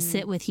people to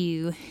sit with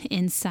you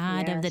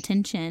inside of the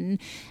tension.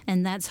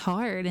 And that's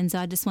hard. And so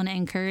I just want to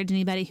encourage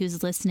anybody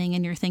who's listening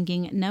and you're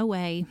thinking, no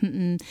way,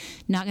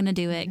 not going to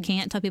do it.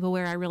 Can't tell people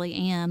where I really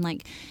am.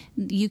 Like,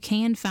 you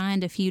can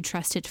find a few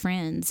trusted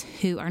friends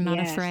who are not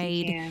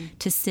afraid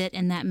to sit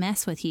in that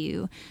mess with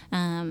you.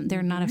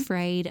 They're not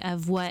afraid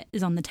of what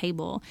is on the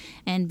table,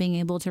 and being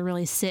able to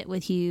really sit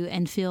with you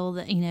and feel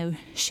that,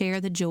 share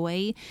the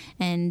joy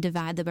and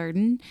divide the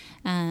burden.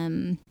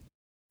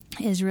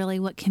 Is really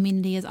what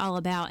community is all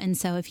about. And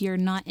so if you're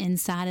not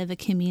inside of a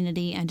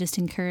community, I just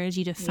encourage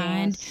you to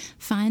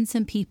find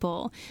some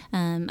people,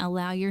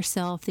 allow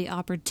yourself the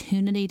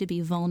opportunity to be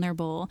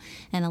vulnerable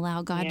and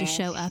allow God to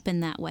show up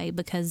in that way,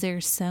 because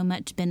there's so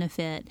much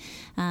benefit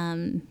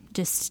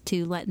just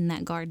to letting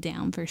that guard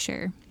down, for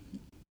sure.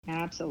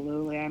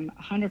 Absolutely. I'm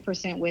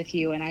 100% with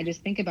you. And I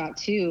just think about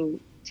too,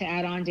 to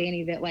add on,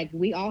 Danny, that like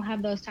we all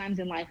have those times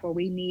in life where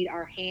we need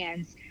our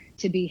hands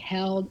to be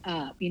held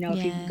up.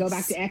 If you go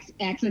back to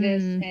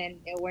Exodus and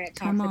where it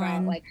talks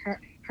about like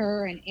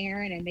her and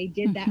Aaron, and they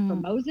did that for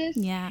Moses,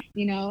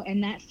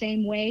 in that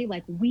same way,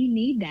 like we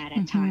need that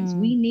at times.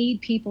 We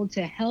need people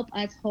to help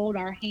us hold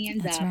our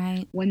hands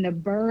up when the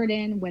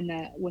burden, when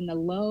the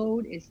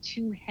load is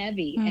too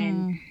heavy.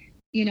 And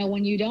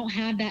when you don't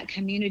have that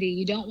community,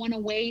 you don't want to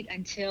wait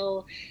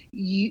until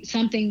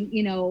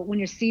when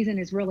your season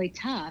is really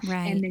tough,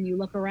 and then you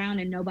look around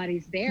and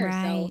nobody's there.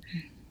 So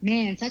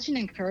man, such an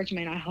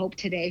encouragement, I hope,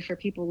 today for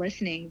people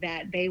listening,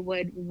 that they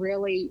would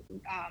really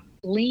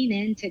lean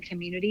into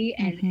community.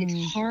 And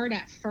it's hard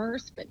at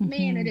first, but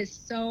man, it is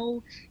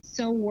so,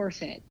 so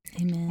worth it.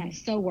 Amen.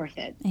 It's so worth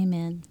it.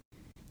 Amen.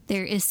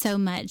 There is so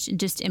much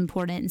just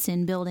importance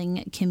in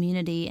building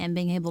community and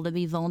being able to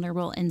be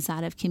vulnerable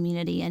inside of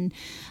community. And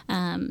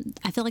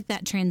I feel like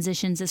that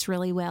transitions us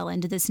really well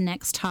into this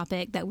next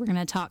topic that we're going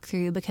to talk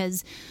through,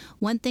 because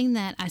one thing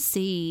that I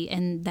see,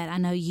 and that I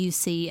know you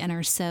see and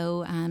are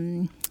so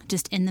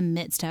just in the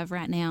midst of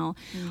right now,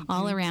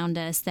 all around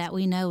us, that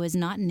we know is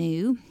not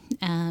new,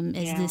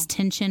 is this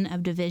tension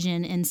of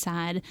division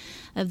inside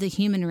of the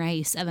human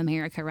race of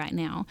America right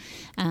now,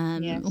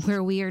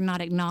 where we are not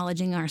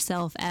acknowledging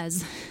ourselves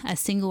as a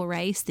single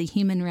race, the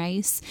human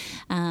race,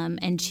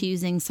 and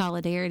choosing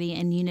solidarity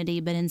and unity,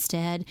 but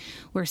instead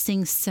we're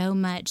seeing so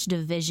much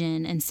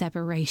division and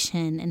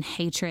separation and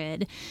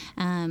hatred.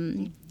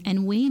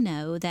 And we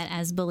know that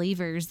as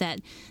believers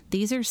that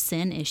these are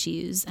sin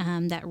issues,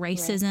 that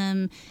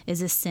racism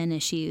is a sin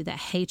issue, that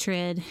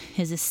hatred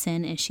is a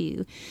sin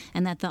issue,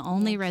 and that the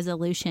only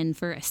resolution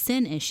for a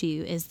sin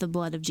issue is the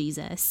blood of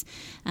Jesus,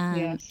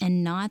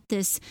 and not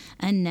this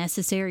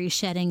unnecessary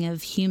shedding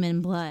of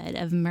human blood,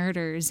 of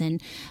murders,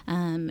 and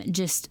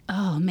just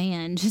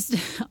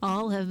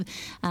all of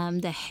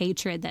the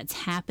hatred that's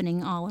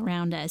happening all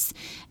around us.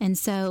 And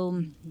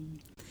so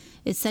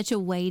it's such a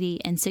weighty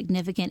and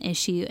significant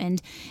issue.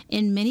 And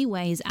in many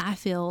ways, I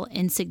feel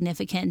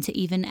insignificant to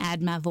even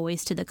add my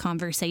voice to the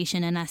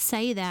conversation. And I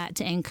say that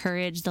to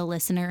encourage the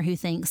listener who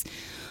thinks,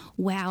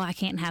 wow, I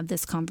can't have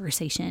this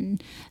conversation,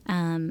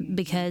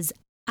 because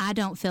I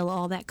don't feel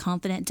all that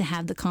confident to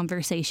have the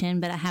conversation,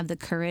 but I have the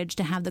courage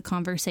to have the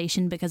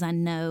conversation because I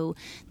know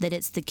that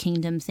it's the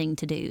kingdom thing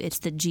to do. It's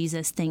the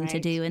Jesus thing to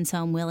do. And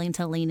so I'm willing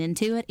to lean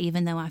into it,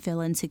 even though I feel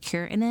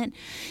insecure in it.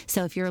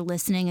 So if you're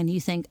listening and you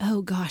think,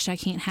 oh gosh, I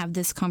can't have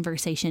this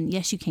conversation.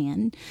 Yes, you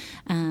can.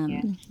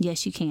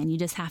 Yes, you can. You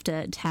just have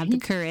to have the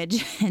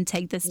courage and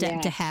take the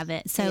step to have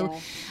it. So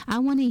I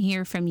want to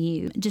hear from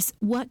you. Just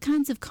what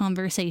kinds of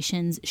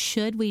conversations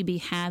should we be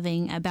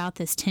having about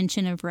this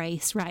tension of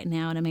race right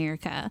now in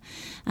America?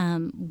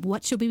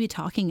 What should we be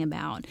talking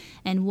about?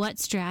 And what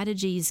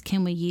strategies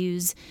can we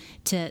use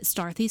to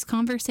start these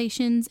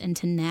conversations and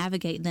to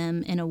navigate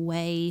them in a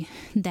way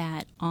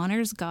that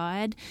honors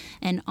God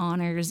and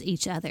honors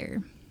each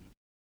other?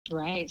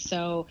 Right.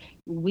 So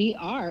we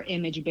are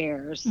image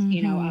bearers,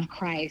 of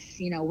Christ.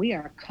 We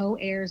are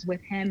co-heirs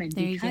with him. And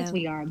because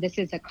we are, this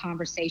is a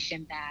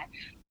conversation that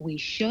we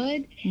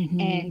should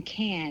and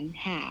can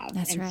have.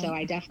 So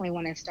I definitely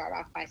want to start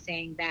off by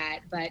saying that.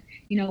 But,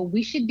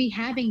 we should be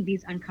having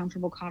these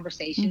uncomfortable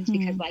conversations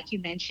because, like you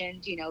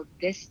mentioned,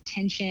 this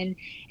tension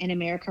in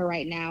America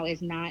right now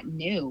is not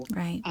new.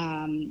 Right.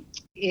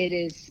 It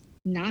is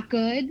not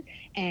good,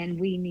 and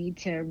we need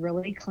to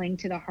really cling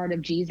to the heart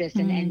of Jesus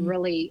and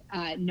really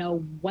know,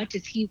 what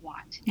does he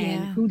want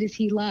and who does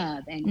he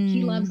love, and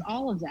he loves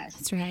all of us.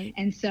 That's right.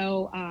 And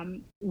so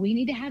we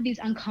need to have these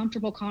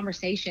uncomfortable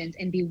conversations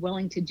and be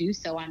willing to do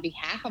so on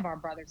behalf of our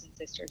brothers and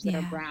sisters that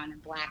are brown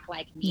and black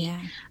like me,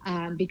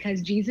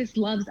 because Jesus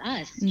loves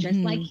us just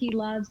like he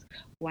loves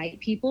white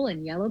people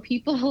and yellow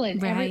people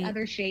and every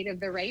other shade of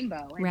the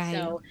rainbow. And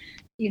so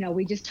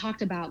we just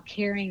talked about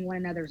carrying one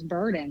another's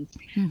burdens.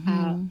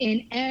 And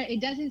it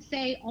doesn't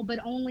say, but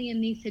only in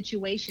these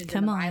situations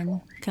in the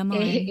Bible. Come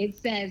on. It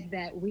says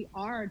that we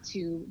are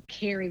to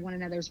carry one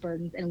another's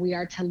burdens, and we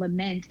are to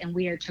lament, and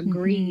we are to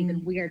grieve,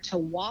 and we are to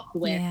walk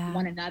with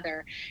one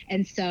another.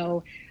 And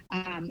so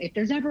if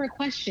there's ever a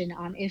question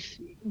on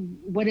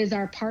what is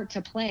our part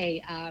to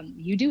play,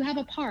 you do have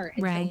a part.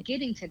 And so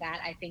getting to that,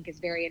 I think, is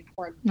very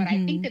important. But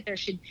I think that there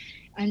should,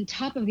 on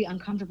top of the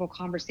uncomfortable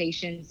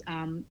conversations,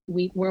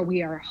 where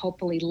we are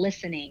hopefully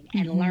listening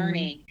and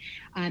learning,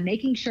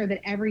 making sure that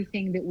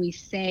everything that we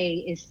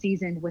say is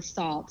seasoned with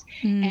salt.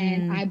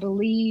 And I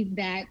believe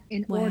that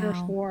in order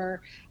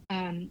for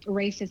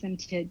racism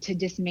to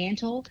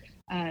dismantle,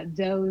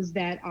 those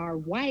that are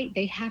white,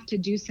 they have to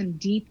do some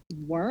deep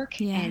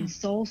work and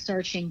soul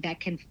searching that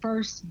can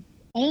first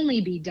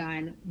only be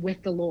done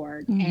with the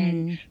Lord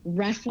and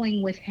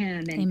wrestling with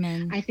him. And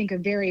Amen. I think a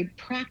very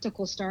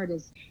practical start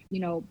is,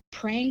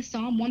 praying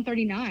Psalm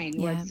 139,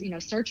 where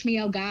it's, search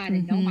me, O God,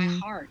 and know my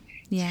heart.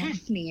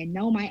 Test me and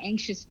know my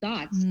anxious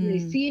thoughts.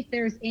 See if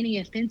there's any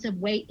offensive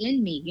way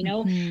in me.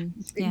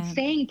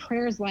 Saying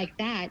prayers like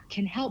that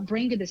can help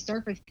bring to the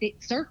surface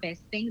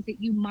things that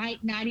you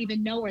might not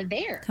even know are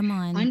there. Come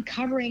on.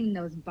 Uncovering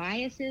those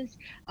biases,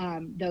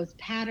 those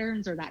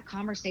patterns, or that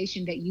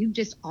conversation that you've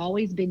just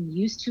always been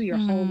used to your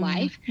whole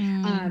life.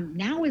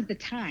 Now is the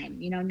time.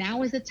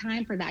 Now is the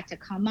time for that to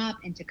come up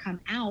and to come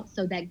out,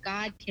 so that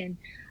God can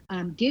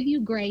give you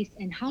grace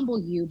and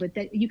humble you, but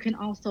that you can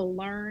also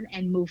learn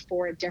and move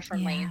forward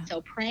differently. And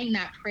so praying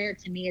that prayer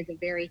to me is a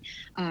very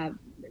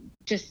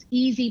just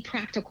easy,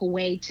 practical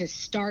way to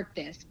start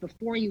this.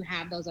 Before you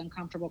have those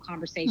uncomfortable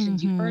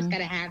conversations, you first got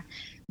to have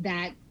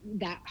that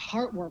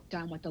heart work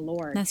done with the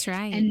Lord. That's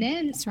right. And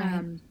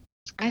then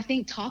I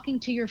think talking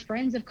to your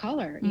friends of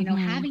color,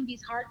 having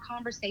these hard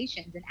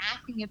conversations and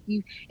asking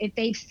if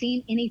they've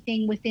seen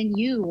anything within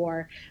you,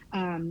 or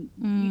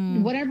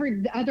whatever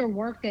the other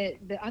work,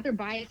 the other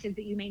biases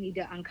that you may need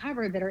to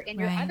uncover that are in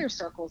your other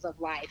circles of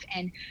life.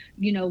 And,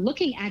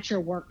 looking at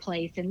your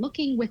workplace and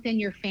looking within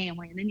your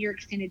family and then your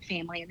extended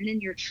family and then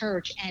in your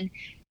church, and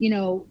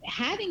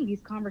having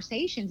these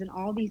conversations in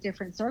all these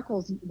different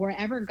circles,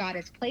 wherever God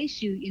has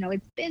placed you,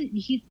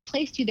 He's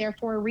placed you there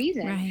for a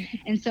reason. Right.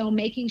 And so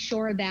making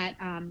sure that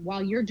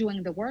while you're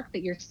doing the work,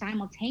 that you're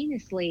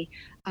simultaneously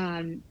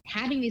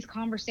having these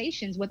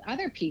conversations with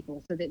other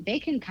people so that they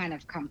can kind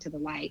of come to the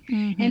light.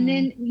 And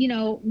then,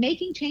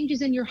 making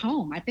changes in your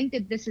home. I think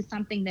that this is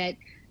something that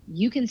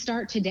you can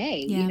start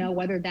today,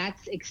 whether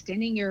that's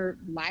extending your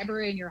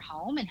library in your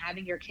home and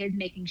having your kids,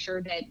 making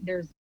sure that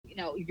there's,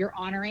 you're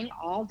honoring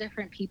all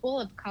different people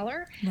of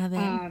color. Love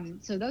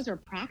it. So those are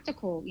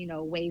practical,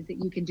 ways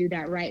that you can do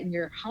that right in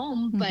your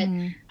home. But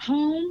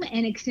home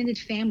and extended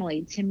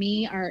family, to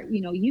me, are,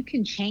 you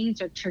can change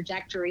the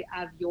trajectory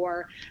of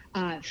your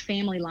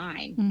family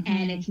line.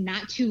 And it's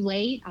not too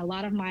late. A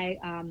lot of my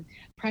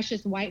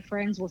precious white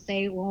friends will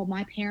say, well,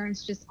 my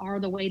parents just are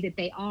the way that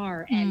they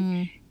are.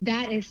 And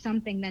that is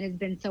something that has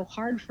been so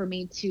hard for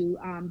me to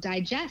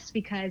digest,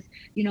 because,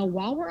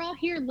 while we're all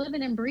here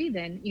living and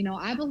breathing,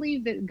 I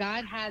believe that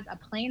God has a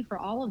plan for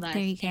all of us,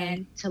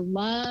 and to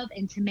love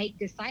and to make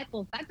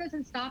disciples, that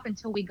doesn't stop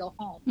until we go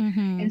home.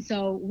 And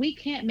so we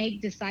can't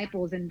make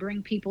disciples and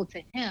bring people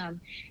to him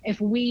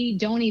if we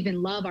don't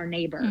even love our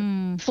neighbor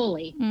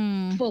fully.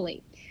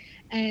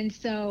 And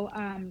so,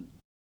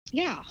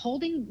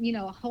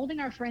 holding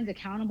our friends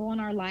accountable in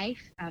our life,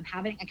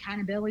 having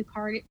accountability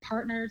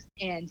partners,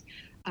 and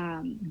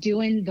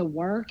doing the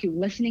work,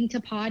 listening to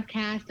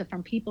podcasts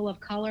from people of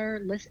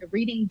color,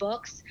 reading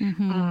books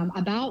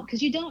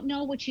because you don't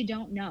know what you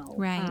don't know.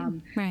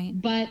 Right.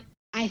 But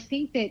I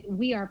think that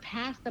we are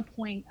past the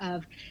point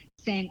of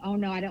saying, oh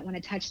no, I don't want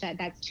to touch that.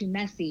 That's too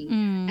messy.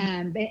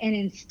 And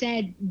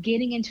instead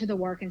getting into the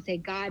work and say,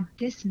 God,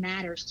 this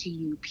matters to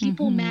you.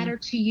 People matter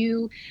to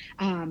you.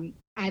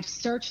 I've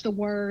searched the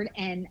word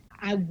and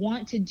I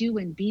want to do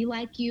and be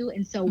like you.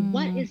 And so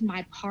what is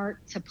my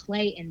part to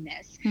play in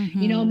this?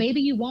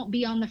 Maybe you won't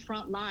be on the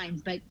front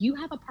lines, but you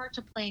have a part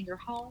to play in your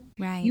home.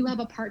 Right. You have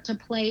a part to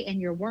play in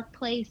your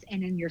workplace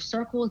and in your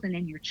circles and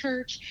in your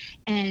church.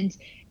 And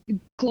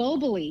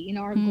globally,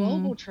 our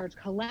global church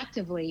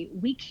collectively,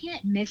 we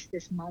can't miss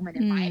this moment,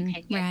 in my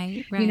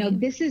opinion. Right.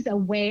 This is a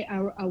way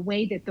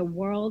that the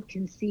world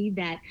can see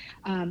that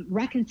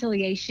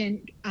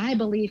reconciliation, I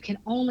believe, can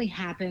only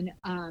happen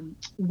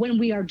when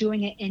we are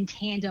doing it in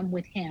tandem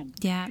with him.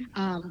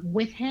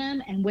 With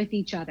him and with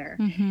each other.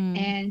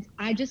 And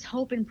I just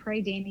hope and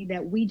pray, Danny,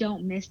 that we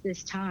don't miss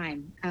this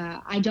time.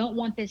 I don't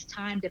want this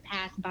time to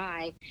pass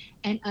by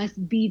and us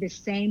be the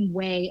same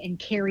way and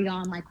carry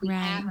on like we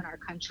have in our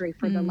country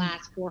for the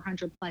last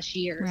 400 plus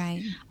years.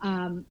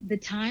 The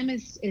time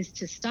is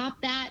to stop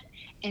that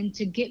and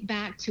to get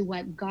back to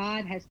what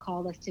God has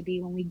called us to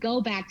be. When we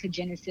go back to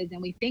Genesis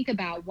and we think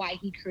about why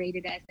he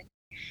created us,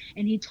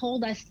 and he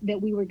told us that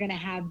we were going to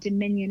have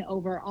dominion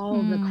over all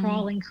of the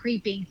crawling,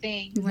 creeping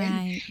things.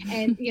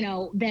 And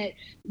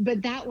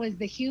but that was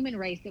the human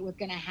race that was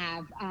going to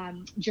have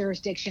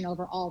jurisdiction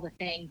over all the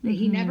things.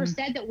 He never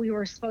said that we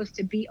were supposed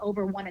to be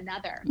over one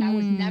another. That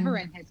was never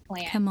in his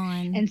plan. Come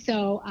on. And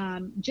so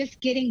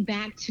just getting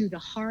back to the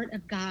heart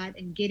of God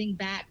and getting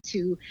back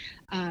to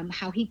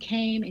how he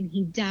came and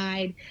he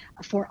died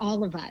for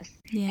all of us.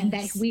 And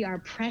that we are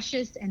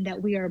precious and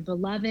that we are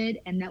beloved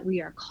and that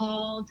we are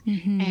called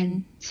and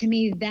to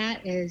me,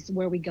 that is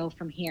where we go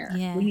from here.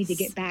 Yes. We need to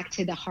get back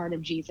to the heart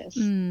of Jesus.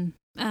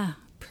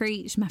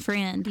 Preach, my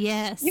friend.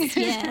 Yes,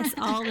 yes,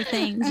 all the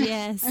things.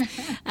 Yes.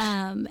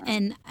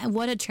 And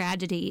what a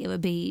tragedy it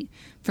would be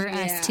for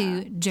us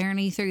to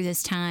journey through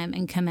this time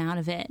and come out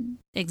of it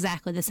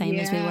exactly the same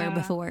as we were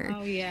before.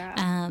 Oh,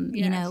 yeah.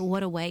 You know,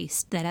 what a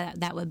waste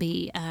that would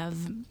be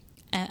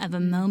of a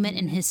moment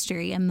in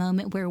history, a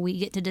moment where we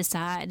get to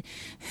decide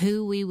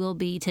who we will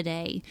be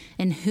today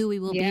and who we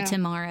will be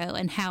tomorrow,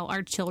 and how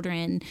our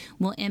children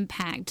will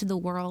impact the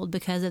world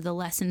because of the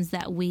lessons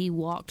that we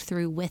walked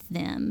through with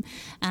them.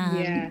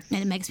 And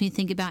it makes me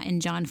think about in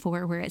John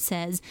 4 where it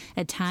says,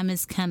 "A time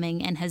is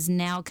coming and has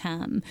now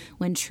come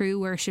when true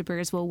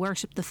worshipers will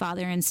worship the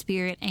Father in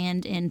spirit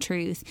and in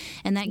truth."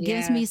 And that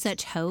gives me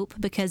such hope,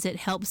 because it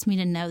helps me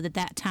to know that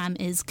that time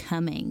is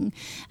coming,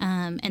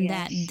 and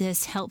that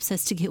this helps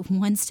us to get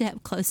one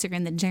step closer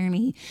in the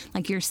journey,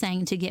 like you're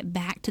saying, to get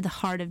back to the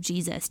heart of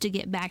Jesus, to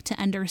get back to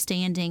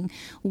understanding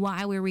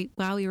why we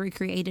were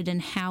created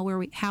and how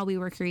we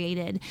were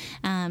created,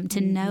 to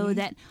know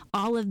that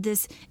all of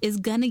this is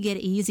going to get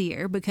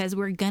easier because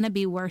we're going to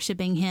be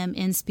worshiping Him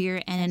in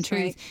spirit and in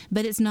truth.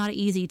 But it's not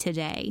easy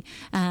today.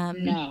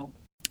 No.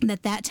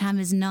 That time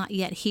is not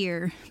yet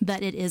here,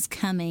 but it is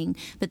coming.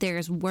 But there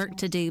is work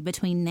to do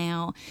between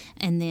now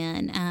and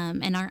then.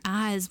 And our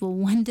eyes will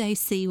one day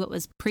see what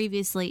was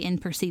previously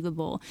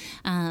imperceivable.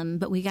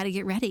 But we got to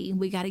get ready.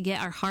 We got to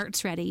get our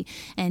hearts ready,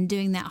 and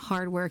doing that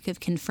hard work of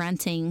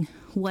confronting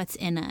what's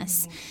in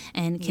us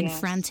and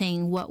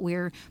confronting what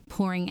we're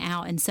pouring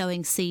out and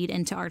sowing seed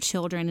into our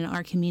children and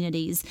our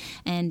communities,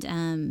 and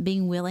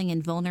being willing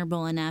and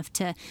vulnerable enough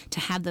to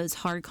have those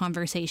hard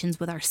conversations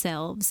with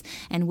ourselves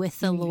and with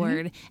the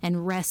Lord,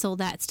 and wrestle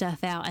that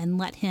stuff out and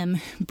let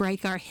Him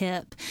break our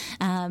hip,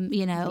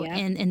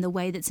 in the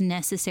way that's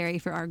necessary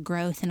for our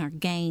growth and our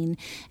gain,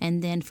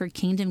 and then for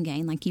kingdom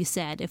gain. Like you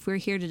said, if we're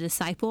here to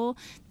disciple,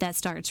 that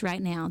starts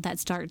right now. That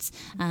starts,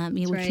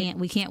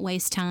 we can't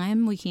waste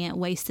time. We can't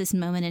waste this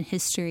moment in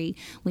history.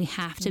 We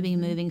have to be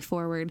moving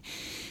forward.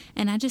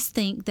 And I just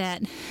think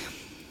that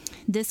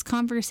this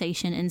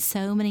conversation and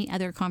so many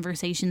other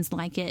conversations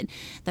like it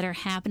that are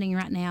happening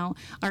right now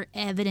are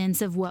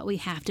evidence of what we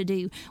have to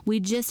do. We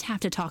just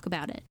have to talk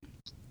about it.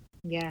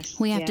 Yes.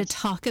 We have to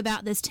talk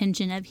about this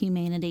tension of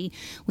humanity.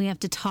 We have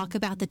to talk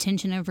about the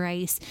tension of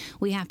race.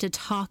 We have to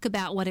talk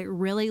about what it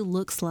really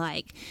looks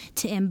like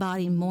to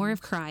embody more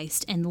of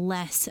Christ and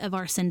less of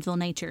our sinful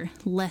nature,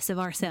 less of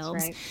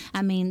ourselves. Right.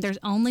 I mean, there's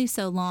only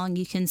so long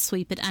you can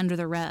sweep it under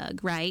the rug,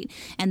 right?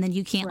 And then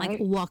you can't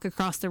walk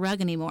across the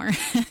rug anymore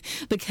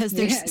because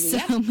there's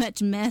so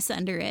much mess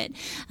under it.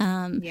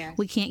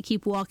 We can't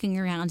keep walking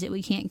around it.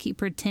 We can't keep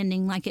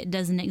pretending like it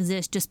doesn't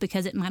exist just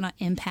because it might not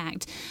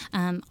impact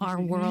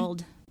our world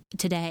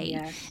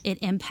today. It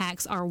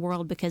impacts our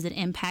world because it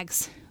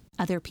impacts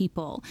other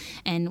people,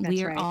 and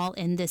we are all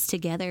in this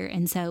together.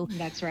 And so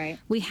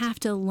we have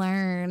to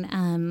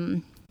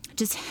learn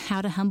just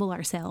how to humble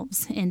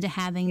ourselves into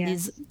having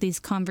these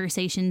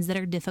conversations that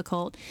are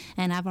difficult.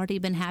 And I've already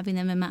been having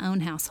them in my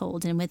own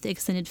household and with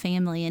extended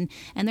family, and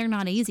they're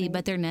not easy,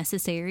 but they're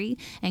necessary.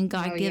 And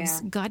God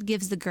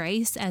gives the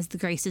grace as the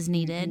grace is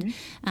needed.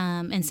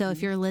 And so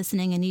if you're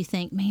listening and you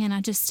think, man,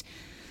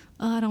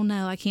 I don't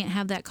know, I can't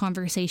have that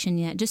conversation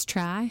yet, just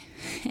try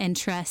and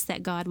trust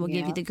that God will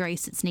give you the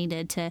grace that's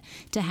needed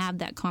to have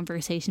that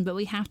conversation. But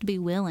we have to be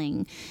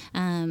willing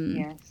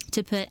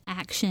to put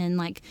action,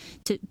 like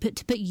to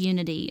put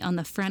unity on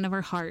the front of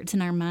our hearts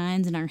and our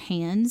minds and our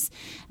hands.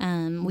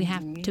 We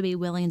have to be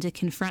willing to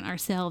confront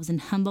ourselves and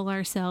humble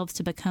ourselves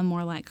to become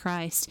more like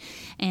Christ.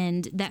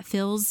 And that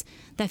feels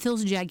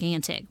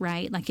gigantic,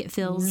 right? Like it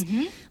feels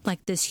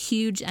like this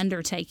huge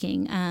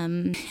undertaking.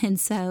 And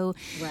so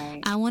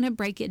I want to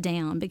break it down,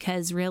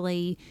 because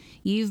really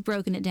you've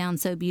broken it down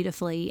so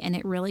beautifully, and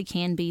it really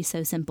can be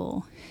so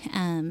simple.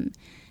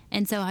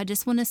 And so I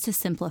just want us to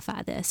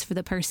simplify this for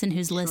the person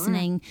who's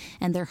listening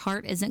and their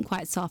heart isn't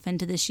quite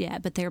softened to this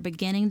yet, but they're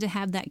beginning to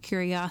have that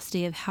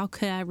curiosity of how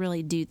could I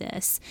really do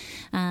this?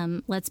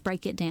 Let's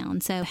break it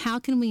down. So how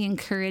can we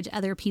encourage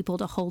other people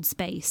to hold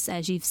space,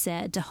 as you've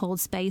said, to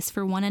hold space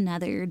for one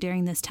another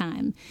during this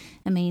time?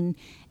 I mean,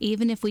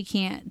 even if we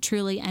can't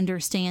truly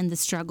understand the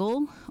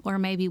struggle, or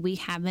maybe we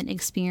haven't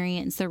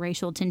experienced the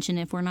racial tension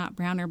if we're not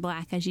brown or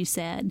black, as you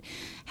said,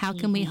 how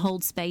can we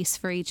hold space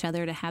for each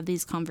other to have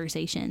these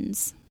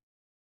conversations?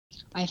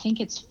 I think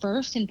it's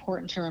first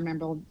important to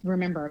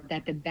remember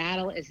that the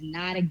battle is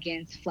not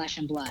against flesh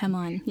and blood. Come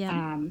on.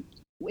 Yeah.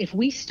 If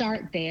we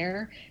start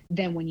there,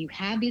 then when you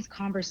have these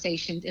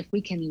conversations, if we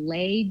can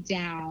lay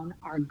down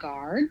our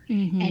guard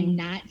and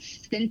not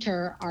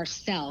center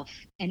ourselves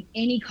in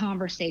any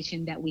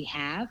conversation that we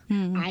have,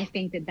 I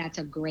think that that's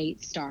a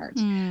great start.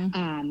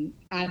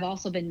 I've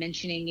also been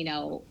mentioning,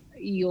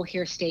 you'll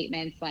hear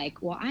statements like,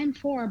 well, I'm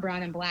for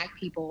brown and black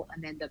people,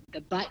 and then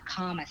the but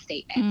comma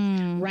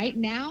statement. Right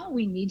now,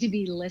 we need to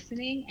be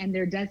listening, and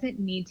there doesn't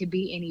need to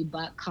be any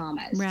but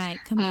commas. Right.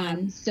 Come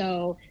on.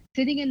 So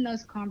sitting in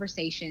those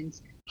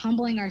conversations,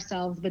 humbling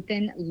ourselves, but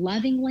then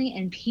lovingly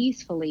and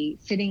peacefully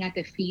sitting at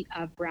the feet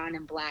of brown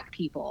and Black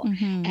people,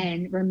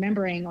 and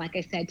remembering, like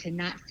I said, to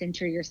not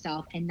center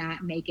yourself and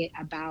not make it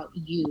about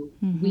you.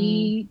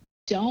 We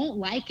don't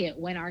like it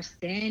when our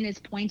sin is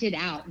pointed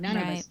out. None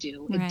of us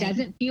do. It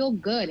doesn't feel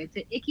good. It's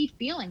an icky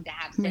feeling to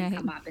have sin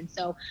come up. And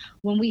so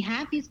when we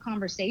have these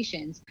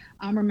conversations,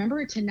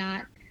 remember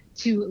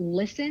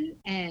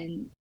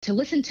to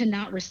listen to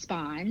not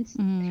respond,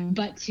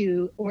 but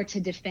to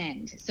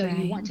defend. So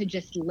you want to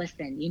just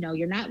listen.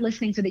 You're not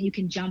listening so that you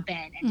can jump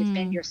in and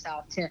defend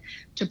yourself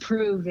to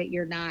prove that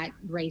you're not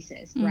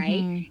racist,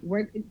 right?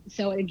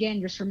 So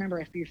again, just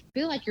remember, if you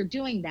feel like you're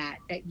doing that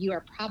you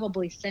are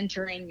probably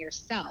centering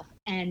yourself.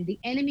 And the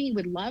enemy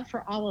would love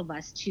for all of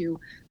us to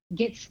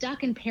get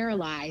stuck and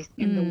paralyzed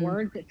in the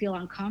words that feel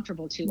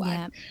uncomfortable to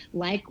us,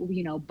 like,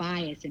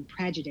 bias and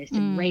prejudice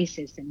and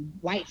racist and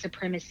white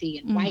supremacy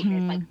and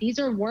whiteness. Like, these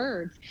are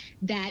words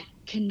that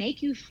can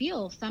make you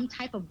feel some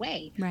type of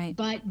way,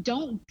 but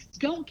don't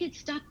get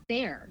stuck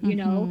there.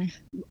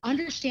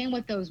 Understand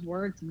what those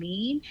words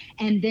mean,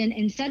 and then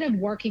instead of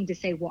working to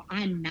say, well,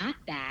 I'm not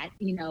that,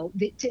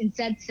 to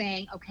instead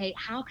saying, okay,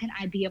 how can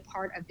I be a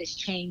part of this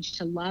change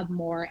to love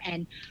more?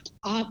 And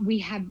we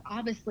have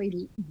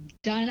obviously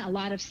done a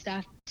lot of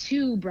stuff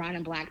to brown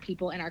and Black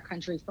people in our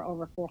country for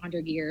over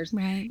 400 years.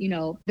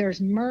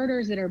 There's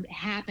murders that are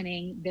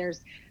happening.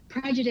 There's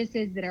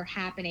prejudices that are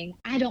happening.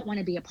 I don't want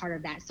to be a part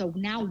of that. So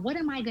now what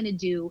am I going to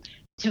do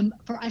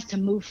for us to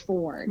move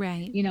forward,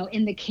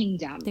 in the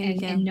kingdom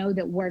and know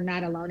that we're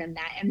not alone in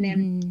that? And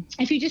then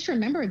if you just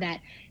remember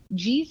that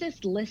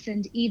Jesus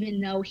listened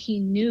even though he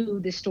knew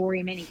the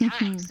story many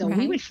times. So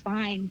we would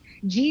find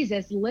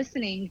Jesus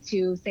listening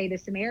to, say, the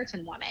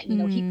Samaritan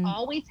woman. He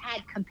always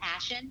had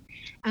compassion.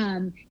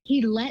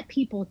 He let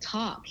people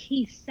talk.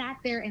 He sat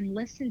there and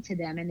listened to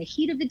them in the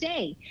heat of the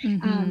day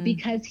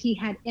because he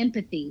had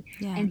empathy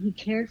and he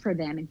cared for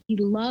them and he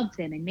loved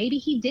them. And maybe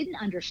he didn't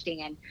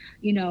understand,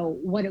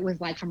 what it was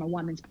like from a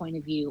woman's point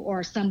of view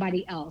or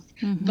somebody else,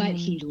 but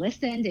he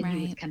listened and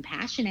he was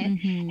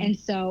compassionate. And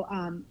so,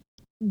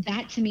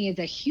 that to me is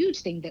a huge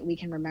thing that we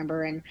can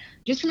remember. And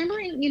just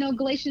remembering,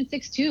 Galatians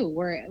 6:2,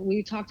 where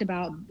we talked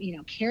about,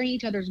 carrying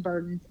each other's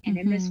burdens. And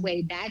in this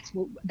way, that's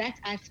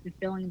us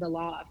fulfilling the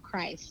law of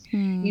Christ.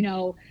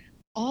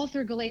 All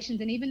through Galatians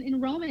and even in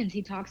Romans,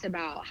 he talks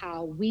about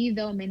how we,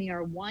 though many,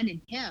 are one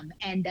in him,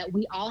 and that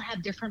we all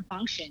have different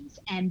functions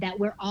and that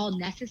we're all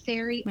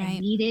necessary and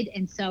needed.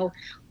 And so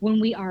when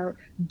we are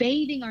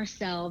bathing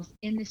ourselves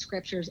in the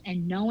scriptures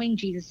and knowing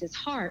Jesus's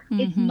heart,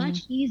 it's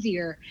much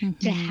easier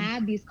to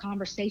have these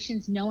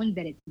conversations, knowing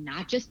that it's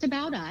not just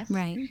about us,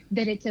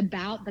 that it's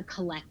about the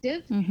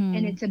collective,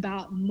 and it's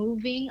about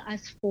moving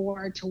us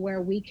forward to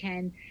where we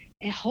can,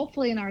 and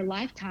hopefully in our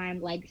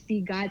lifetime,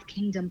 see God's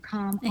kingdom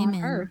come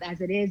on earth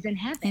as it is in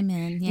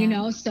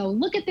heaven. So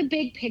look at the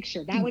big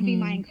picture. That would be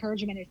my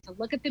encouragement, is to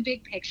look at the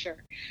big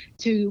picture,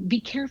 to be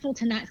careful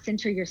to not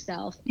center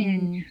yourself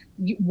in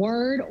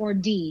word or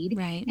deed,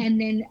 and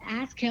then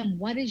ask him,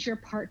 what is your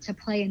part to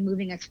play in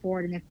moving us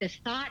forward? And if the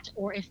thought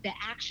or if the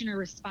action or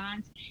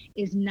response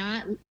is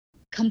not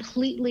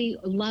completely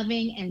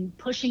loving and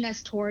pushing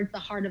us towards the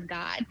heart of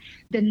God,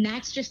 then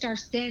that's just our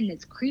sin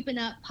that's creeping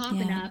up,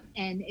 popping up,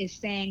 and is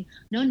saying,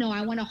 no,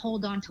 I want to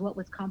hold on to what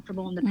was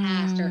comfortable in the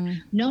past, or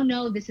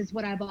no, this is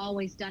what I've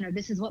always done, or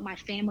this is what my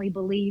family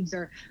believes,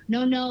 or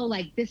no,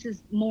 this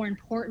is more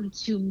important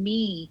to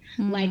me,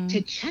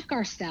 to check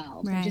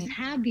ourselves and just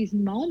have these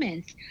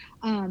moments,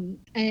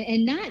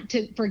 and not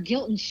for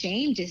guilt and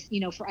shame, just,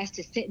 for us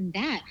to sit in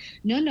that.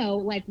 No,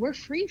 we're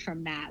free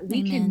from that.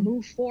 We can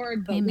move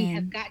forward, but we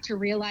have got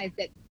to realize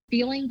that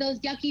feeling those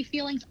yucky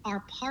feelings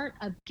are part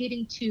of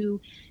getting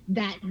to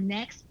that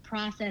next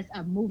process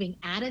of moving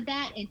out of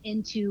that and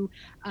into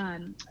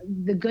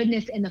the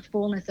goodness and the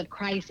fullness of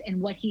Christ and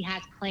what he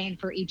has planned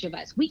for each of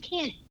us. We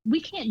can't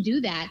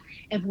do that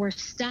if we're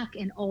stuck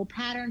in old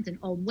patterns and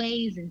old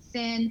ways and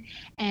sin.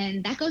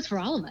 And that goes for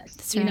all of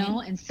us,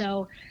 And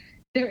so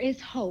there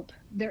is hope,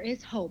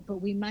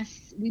 but we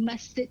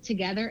must sit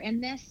together in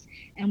this,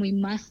 and we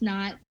must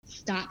not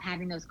stop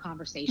having those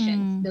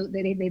conversations.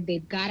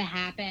 They've got to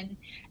happen,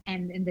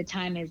 and the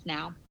time is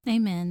now.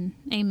 Amen.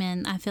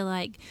 I feel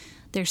like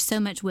there's so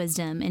much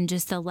wisdom in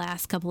just the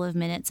last couple of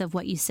minutes of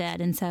what you said.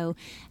 And so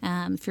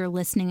if you're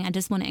listening, I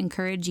just want to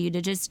encourage you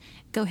to just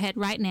go ahead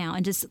right now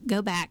and just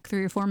go back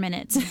 3 or 4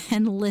 minutes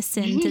and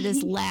listen to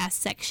this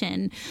last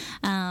section,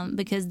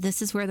 because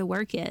this is where the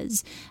work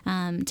is,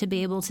 to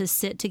be able to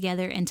sit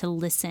together and to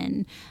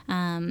listen.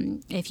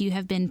 If you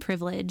have been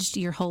privileged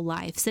your whole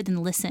life, sit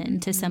and listen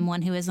to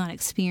someone who has not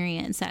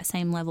experienced that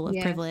same level of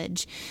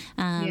privilege,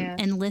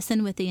 and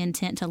listen with the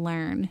intent to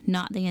learn,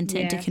 not the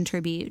intent to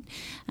contribute.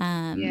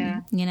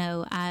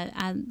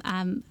 I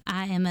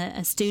am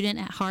a student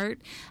at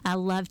heart. I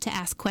love to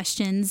ask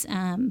questions.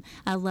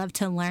 I love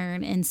to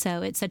learn. And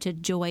so it's such a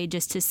joy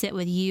just to sit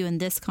with you in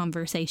this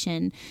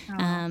conversation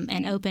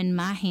and open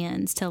my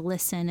hands to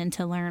listen and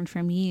to learn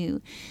from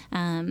you.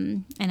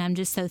 And I'm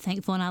just so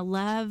thankful. And I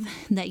love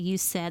that you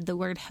said the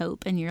word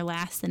hope in your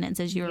last sentence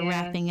as you were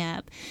wrapping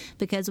up,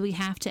 because we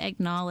have to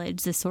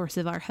acknowledge the source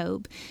of our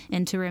hope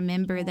and to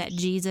remember that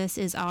Jesus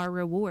is our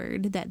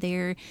reward, that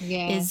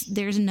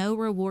there's no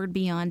reward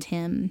beyond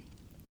him.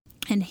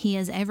 And he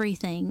is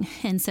everything.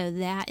 And so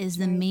that is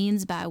the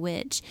means by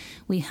which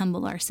we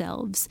humble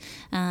ourselves,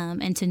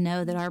 and to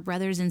know that our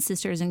brothers and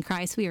sisters in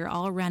Christ, we are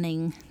all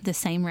running the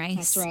same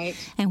race. That's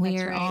right. And we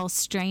are all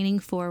straining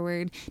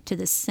forward to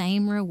the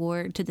same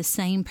reward, to the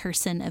same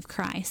person of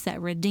Christ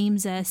that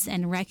redeems us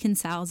and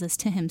reconciles us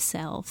to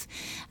himself.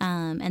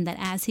 And that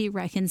as he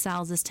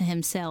reconciles us to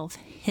himself,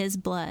 his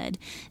blood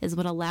is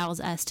what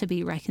allows us to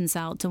be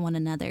reconciled to one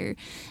another.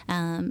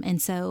 And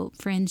so,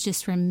 friends,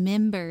 just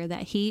remember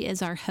that he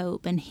is our hope.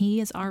 And he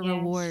is our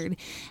reward,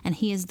 and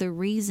he is the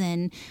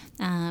reason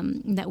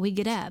that we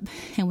get up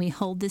and we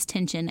hold this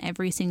tension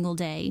every single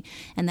day,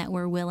 and that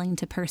we're willing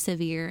to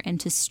persevere and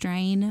to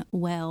strain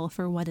well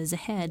for what is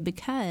ahead,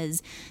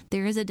 because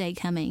there is a day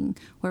coming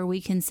where we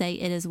can say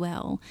it is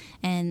well,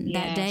 and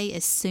that day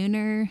is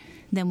sooner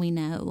than we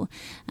know.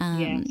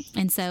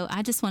 And so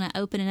I just want to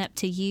open it up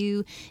to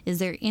you. Is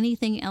there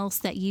anything else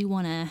that you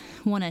want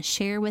to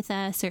share with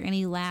us, or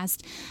any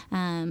last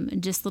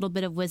just little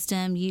bit of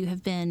wisdom? You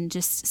have been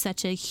just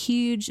such a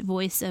huge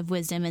voice of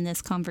wisdom in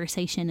this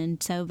conversation,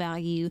 and so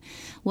value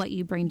what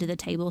you bring to the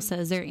table. So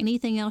is there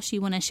anything else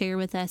you want to share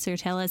with us, or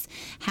tell us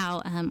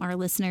how our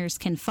listeners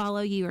can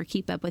follow you or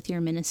keep up with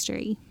your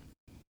ministry?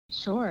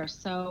 Sure.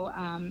 So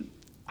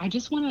I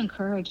just want to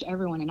encourage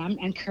everyone, and I'm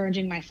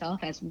encouraging myself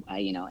as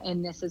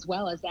in this as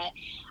well, is that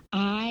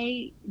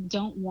I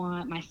don't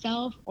want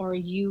myself or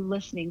you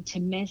listening to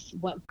miss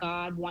what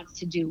God wants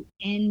to do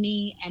in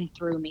me and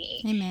through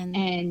me.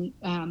 Amen.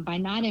 And by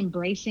not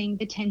embracing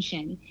the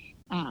tension,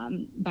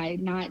 by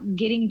not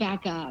getting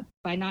back up,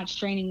 by not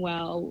straining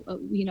well,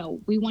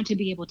 we want to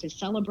be able to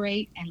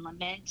celebrate and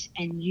lament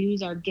and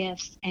use our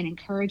gifts and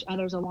encourage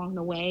others along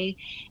the way.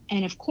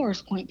 And of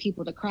course, point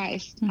people to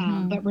Christ.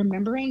 But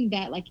remembering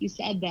that, like you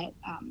said, that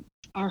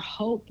our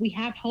hope, we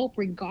have hope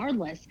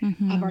regardless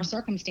of our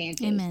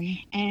circumstances. Amen.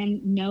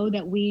 And know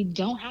that we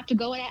don't have to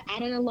go at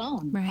it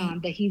alone,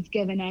 that he's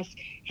given us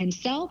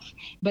himself,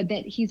 but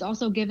that he's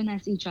also given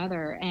us each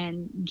other.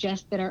 And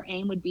just that our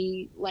aim would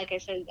be, like I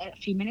said a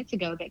few minutes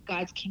ago, that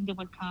God's kingdom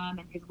would come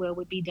and his will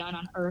would be done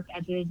on earth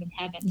as it is in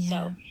heaven.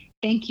 So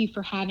thank you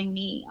for having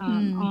me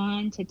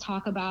on to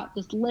talk about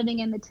just living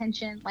in the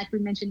tension. Like we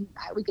mentioned,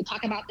 we could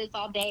talk about this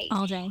all day.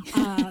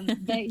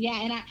 But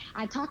and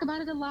I talk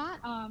about it a lot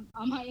on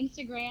my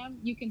Instagram.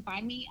 You can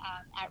find me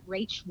at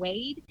Rach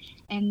Wade.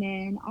 And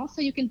then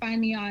also you can find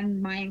me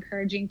on my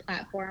encouraging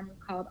platform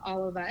called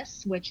All of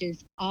Us, which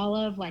is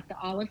olive, like the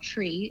olive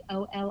tree,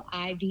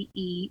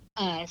 OLIVE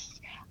us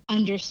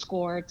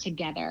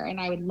 _together. And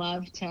I would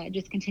love to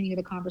just continue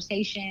the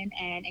conversation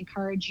and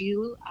encourage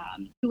you,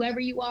 whoever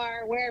you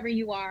are, wherever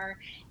you are,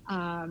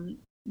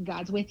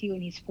 God's with you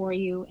and he's for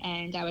you.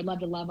 And I would love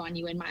to love on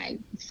you in my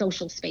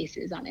social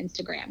spaces on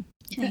Instagram.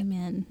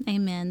 Amen.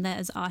 Amen. That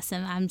is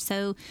awesome. I'm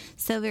so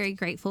very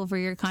grateful for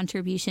your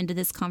contribution to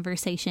this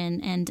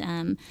conversation.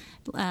 And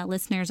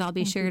listeners, I'll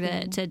be sure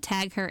to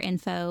tag her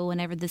info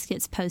whenever this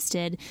gets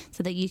posted,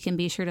 so that you can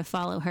be sure to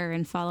follow her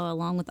and follow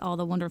along with all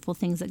the wonderful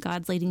things that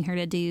God's leading her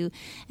to do.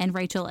 And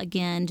Rachel,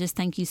 again, just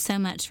thank you so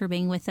much for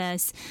being with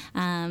us.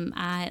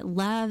 I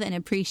love and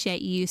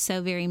appreciate you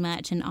so very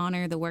much, and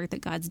honor the work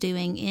that God's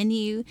doing in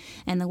you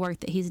and the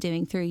work that he's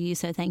doing through you.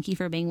 So thank you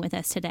for being with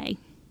us today.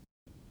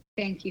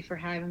 Thank you for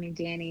having me,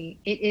 Danny.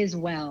 It is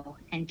well,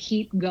 and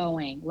keep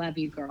going. Love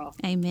you, girl.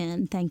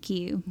 Amen. Thank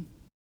you.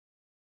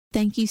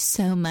 Thank you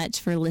so much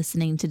for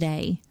listening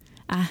today.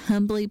 I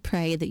humbly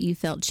pray that you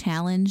felt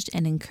challenged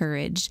and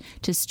encouraged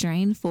to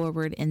strain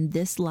forward in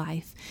this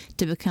life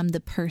to become the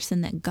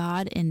person that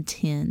God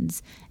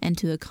intends, and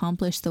to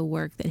accomplish the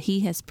work that he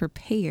has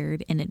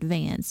prepared in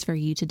advance for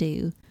you to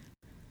do.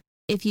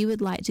 If you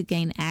would like to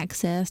gain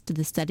access to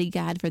the study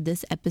guide for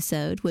this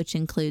episode, which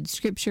includes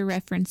scripture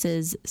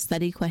references,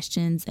 study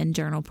questions, and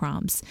journal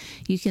prompts,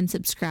 you can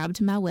subscribe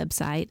to my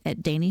website at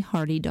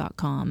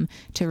DannyHardy.com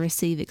to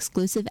receive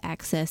exclusive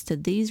access to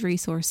these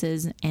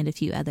resources and a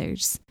few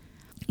others.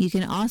 You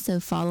can also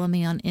follow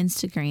me on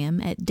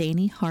Instagram at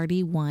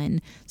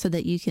DannyHardy1 so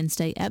that you can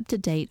stay up to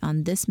date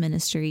on this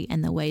ministry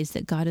and the ways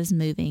that God is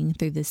moving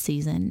through this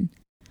season.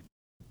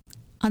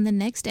 On the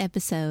next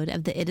episode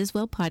of the It Is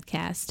Well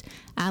podcast,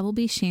 I will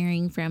be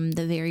sharing from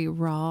the very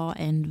raw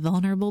and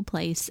vulnerable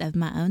place of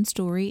my own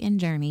story and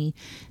journey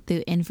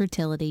through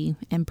infertility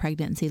and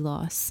pregnancy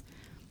loss.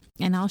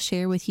 And I'll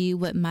share with you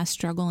what my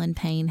struggle and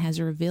pain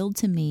has revealed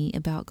to me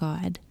about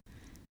God.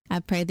 I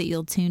pray that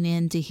you'll tune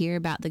in to hear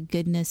about the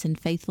goodness and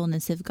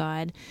faithfulness of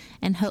God,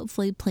 and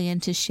hopefully plan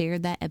to share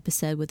that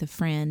episode with a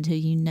friend who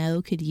you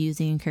know could use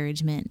the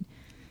encouragement.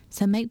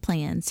 So make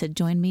plans to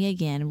join me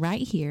again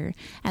right here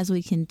as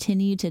we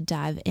continue to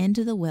dive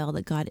into the well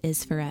that God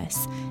is for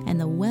us and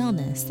the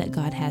wellness that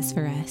God has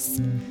for us.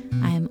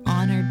 I am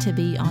honored to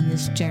be on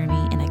this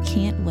journey, and I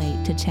can't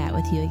wait to chat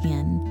with you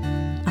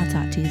again. I'll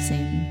talk to you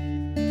soon.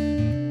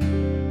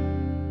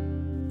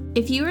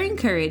 If you are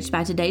encouraged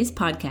by today's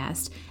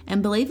podcast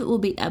and believe it will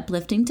be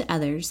uplifting to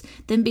others,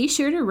 then be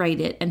sure to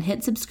rate it and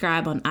hit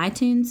subscribe on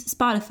iTunes,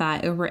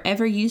 Spotify, or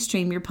wherever you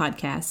stream your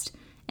podcast.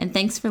 And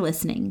thanks for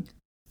listening.